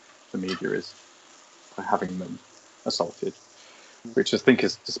in the media is by having them assaulted, which I think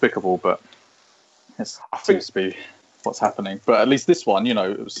is despicable, but it seems to be what's happening. But at least this one, it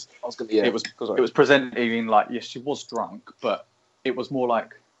was presenting like, yes, she was drunk, but it was more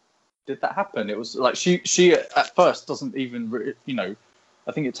like, did that happen? It was like she at first doesn't even,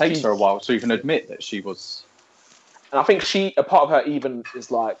 I think it takes her a while to even admit that she was. And I think a part of her even is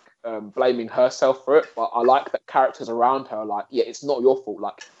like blaming herself for it. But I like that characters around her are like, yeah, it's not your fault.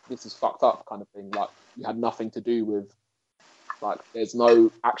 Like, this is fucked up kind of thing. Like, you had nothing to do with, like, there's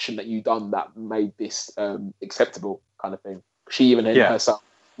no action that you done that made this acceptable kind of thing. She even hit herself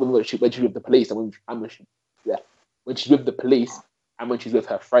when she's with the police when she's with the police and when she's with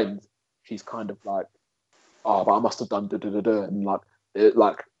her friends, she's kind of like, oh, but I must have done da-da-da-da. And like,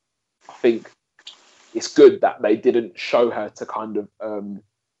 I think it's good that they didn't show her to kind of,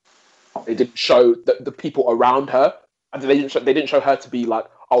 they didn't show the people around her, and they didn't show her to be like,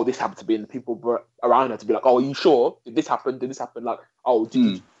 oh, this happened to me, and the people around her to be like, oh, are you sure? Did this happen? Like, oh,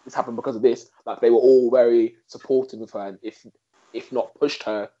 did this happen because of this? Like, they were all very supportive of her, and if not pushed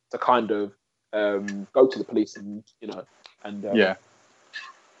her to kind of go to the police and And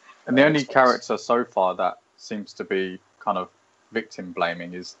the only character so far that seems to be kind of victim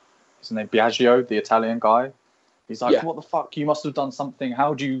blaming is, isn't it Biagio, the Italian guy? He's like, what the fuck? You must have done something.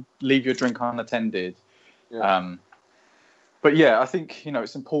 How do you leave your drink unattended? Yeah. But yeah, I think,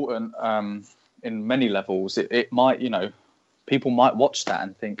 it's important in many levels. It might, people might watch that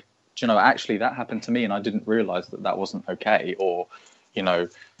and think, actually that happened to me and I didn't realise that wasn't okay. Or,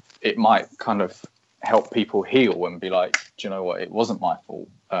 it might kind of help people heal and be like, do you know what? It wasn't my fault.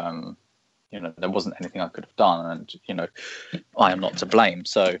 There wasn't anything I could have done, and I am not to blame.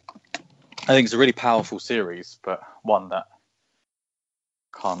 So I think it's a really powerful series, but one that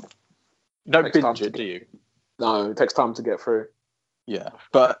can't. You don't binge it, do you? No, it takes time to get through. Yeah,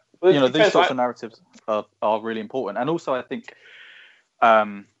 but these sorts of narratives are really important, and also I think,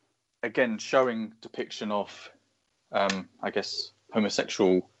 again, showing depiction of, I guess,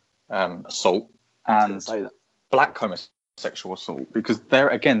 homosexual assault and black homosexual assault, because there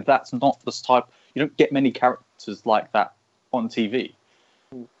again, that's not the type. You don't get many characters like that on TV.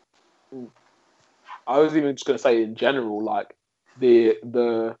 I was even just going to say in general, like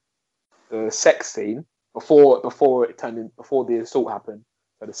the sex scene before the assault happened.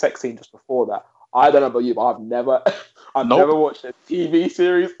 So the sex scene just before that. I don't know about you, but I've never watched a TV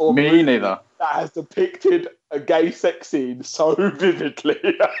series or movie neither that has depicted a gay sex scene so vividly.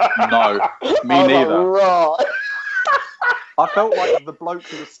 No, me neither. Like, right. I felt like the bloke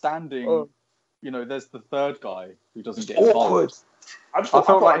who was standing. There's the third guy who doesn't get involved. I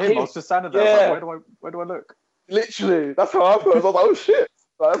felt like him. I was just standing there. I was like, where do I look? Literally, that's how I felt. I was like, oh shit.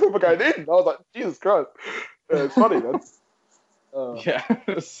 Like, that's what we're going in. I was like, Jesus Christ. It's funny, man.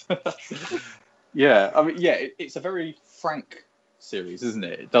 Yeah. I mean, it's a very frank series, isn't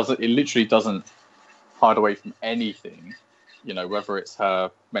it? It literally doesn't hide away from anything. Whether it's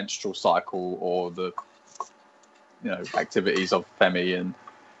her menstrual cycle or the, activities of Femi, and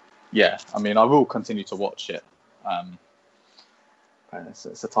I mean, I will continue to watch it.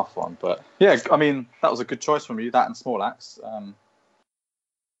 It's a tough one, but I mean, that was a good choice from you. That and Small Axe.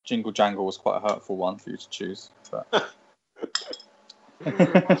 Jingle Jangle was quite a hurtful one for you to choose. But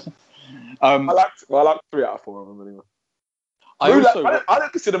I liked 3 out of 4 of them anyway. I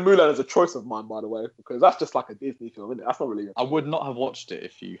don't consider Mulan as a choice of mine, by the way, because that's just like a Disney film, isn't it? That's not really. I would not have watched it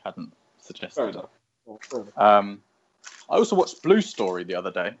if you hadn't suggested Fair it. enough. I also watched Blue Story the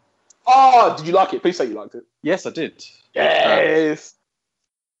other day. Oh, did you like it? Please say you liked it. Yes, I did. Yes.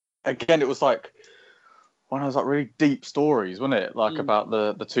 Again, it was like one of those like really deep stories, wasn't it? Like about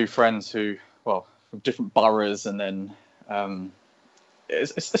the two friends who, from different boroughs, and then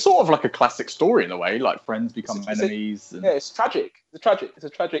it's sort of like a classic story in a way. Like friends become enemies. It's tragic. It's a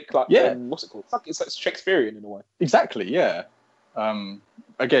tragic. Like, what's it called? It's like Shakespearean in a way. Exactly. Yeah.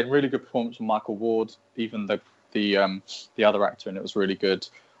 Again, really good performance from Michael Ward. Even the other actor in it was really good.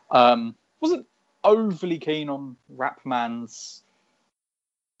 Wasn't overly keen on Rapman's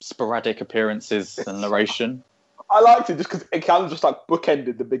sporadic appearances and narration. I liked it just because it kind of just like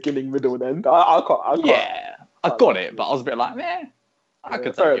bookended the beginning, middle, and end. I got it, but I was a bit like, meh. I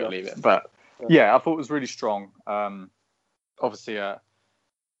could take it or leave it, but I thought it was really strong. Obviously, an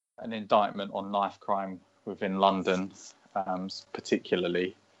indictment on knife crime within London,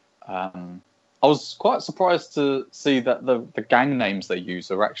 particularly. I was quite surprised to see that the gang names they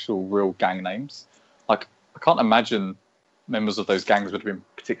use are actual real gang names. Like, I can't imagine members of those gangs would have been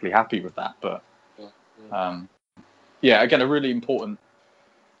particularly happy with that. But, again, a really important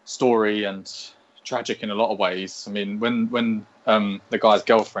story and tragic in a lot of ways. I mean, when the guy's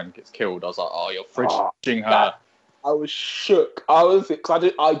girlfriend gets killed, I was like, oh, you're fridging her. I was shook.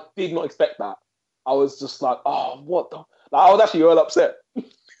 Because I did not expect that. I was just like, oh, what the... Like, I was actually all upset. I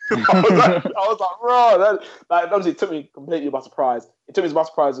was like, bro, that obviously took me completely by surprise. It took me by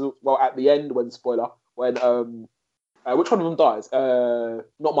surprise as well at the end when which one of them dies?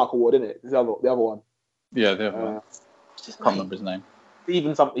 Not Michael Ward, isn't it? The other one. Yeah, the other one. Can't remember his name.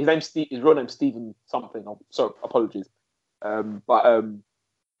 Stephen something. His real name's Stephen something. Sorry, apologies. And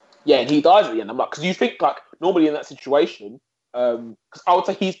he dies at the end. I'm like, because you think like normally in that situation, because I would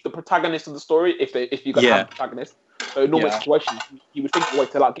say he's the protagonist of the story. If you're gonna have a protagonist. So in normal situations, you would think a way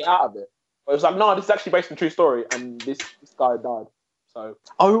to like get out of it. But it was like, no, this is actually based on a true story, and this guy died. So.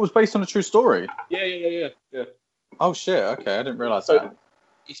 Oh, it was based on a true story. Yeah. Oh shit! Okay, I didn't realize so that.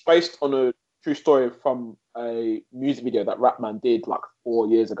 It's based on a true story from a music video that Rapman did like 4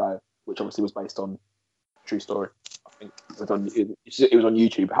 years ago, which obviously was based on a true story. I think it was on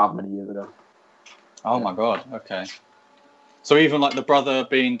YouTube however many years ago. Oh my god! Okay. So even like the brother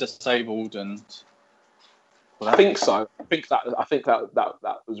being disabled and. I think so. I think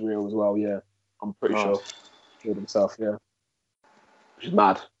that was real as well. Yeah, I'm pretty sure he killed himself. Yeah, which is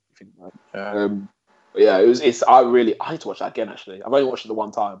mad. I think that. But yeah, I need to watch that again. Actually, I've only watched it the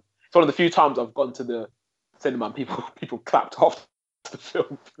one time. It's one of the few times I've gone to the cinema and people clapped off the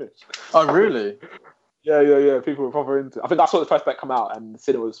film finished. Oh really? Yeah. People were proper into it. I think I saw the first bit come out and the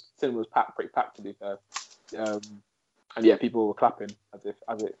cinema was pretty packed to be fair. And people were clapping as it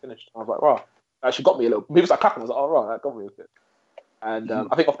finished. I was like, wow. Actually got me a little. People started clapping. I was like, "Oh right, that got me a bit." And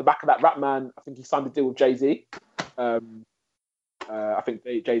I think off the back of that, Rapman, I think he signed a deal with Jay-Z. I think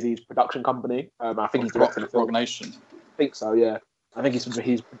Jay-Z's production company. I think he's directing the film. Rock Nation. I think so. Yeah. I think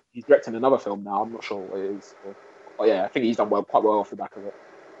he's directing another film now. I'm not sure what it is. But yeah, I think he's done quite well off the back of it.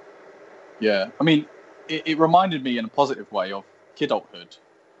 Yeah, I mean, it reminded me in a positive way of Kidulthood,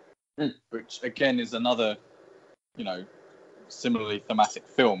 which again is another, similarly thematic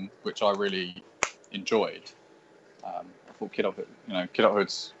film, which I really enjoyed. I thought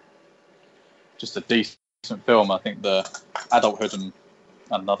Kidulthood's just a decent film. I think the adulthood and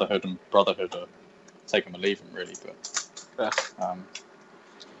motherhood and brotherhood are take them or leave them, really. But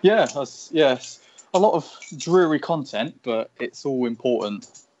yes, a lot of dreary content, but it's all important,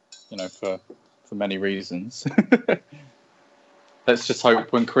 for many reasons. Let's just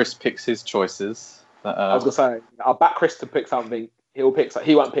hope when Chris picks his choices. I was gonna say, I'll back Chris to pick something. He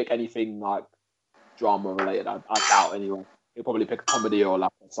won't pick anything like drama related. I doubt anyway. He'll probably pick a comedy or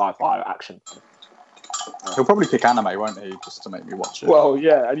like a sci-fi or action. He'll probably pick anime, won't he, just to make me watch it? Well,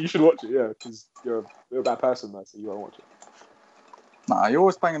 yeah, and you should watch it, yeah, because you're a bad person, though, so you won't watch it. Nah, you're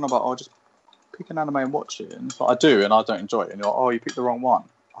always banging about, I'll just pick an anime and watch it. But I do, and I don't enjoy it. And you're like, oh, you picked the wrong one.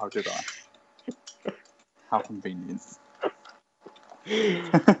 Oh, did I? How convenient.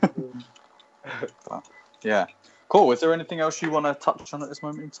 But, yeah. Cool. Is there anything else you want to touch on at this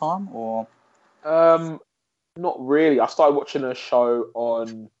moment in time? Or not really. I started watching a show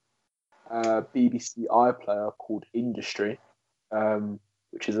on BBC iPlayer called Industry,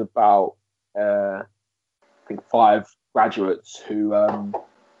 which is about I think 5 graduates who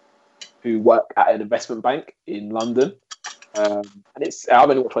work at an investment bank in London. And I've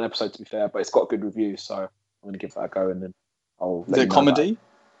only watched one episode, to be fair, but it's got good reviews, so I'm going to give that a go, and then I'll. Is it a comedy?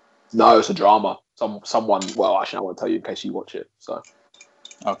 No, it's a drama. Someone. Well, actually, I won't tell you in case you watch it. So.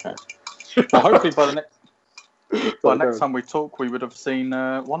 Okay. Well, hopefully by the next time we talk, we would have seen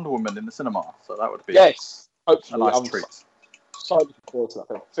Wonder Woman in the cinema. So that would be hopefully a nice treat. So looking forward to that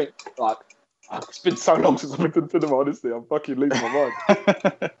film. I think it's been so long since I've been to the cinema. Honestly, I'm fucking losing my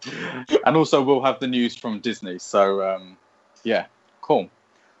mind. And also, we'll have the news from Disney. So yeah, cool.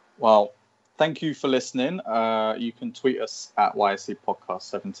 Well, thank you for listening. You can tweet us at YSC Podcast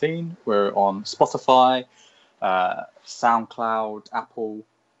 17. We're on Spotify, SoundCloud, Apple,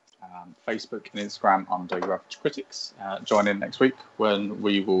 Facebook and Instagram under Your Average Critics. Join in next week when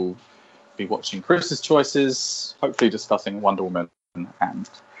we will be watching Chris's choices, hopefully discussing Wonder Woman and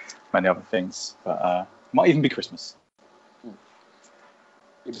many other things. But might even be Christmas.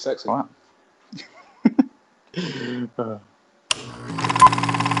 It'd be sexy. All right.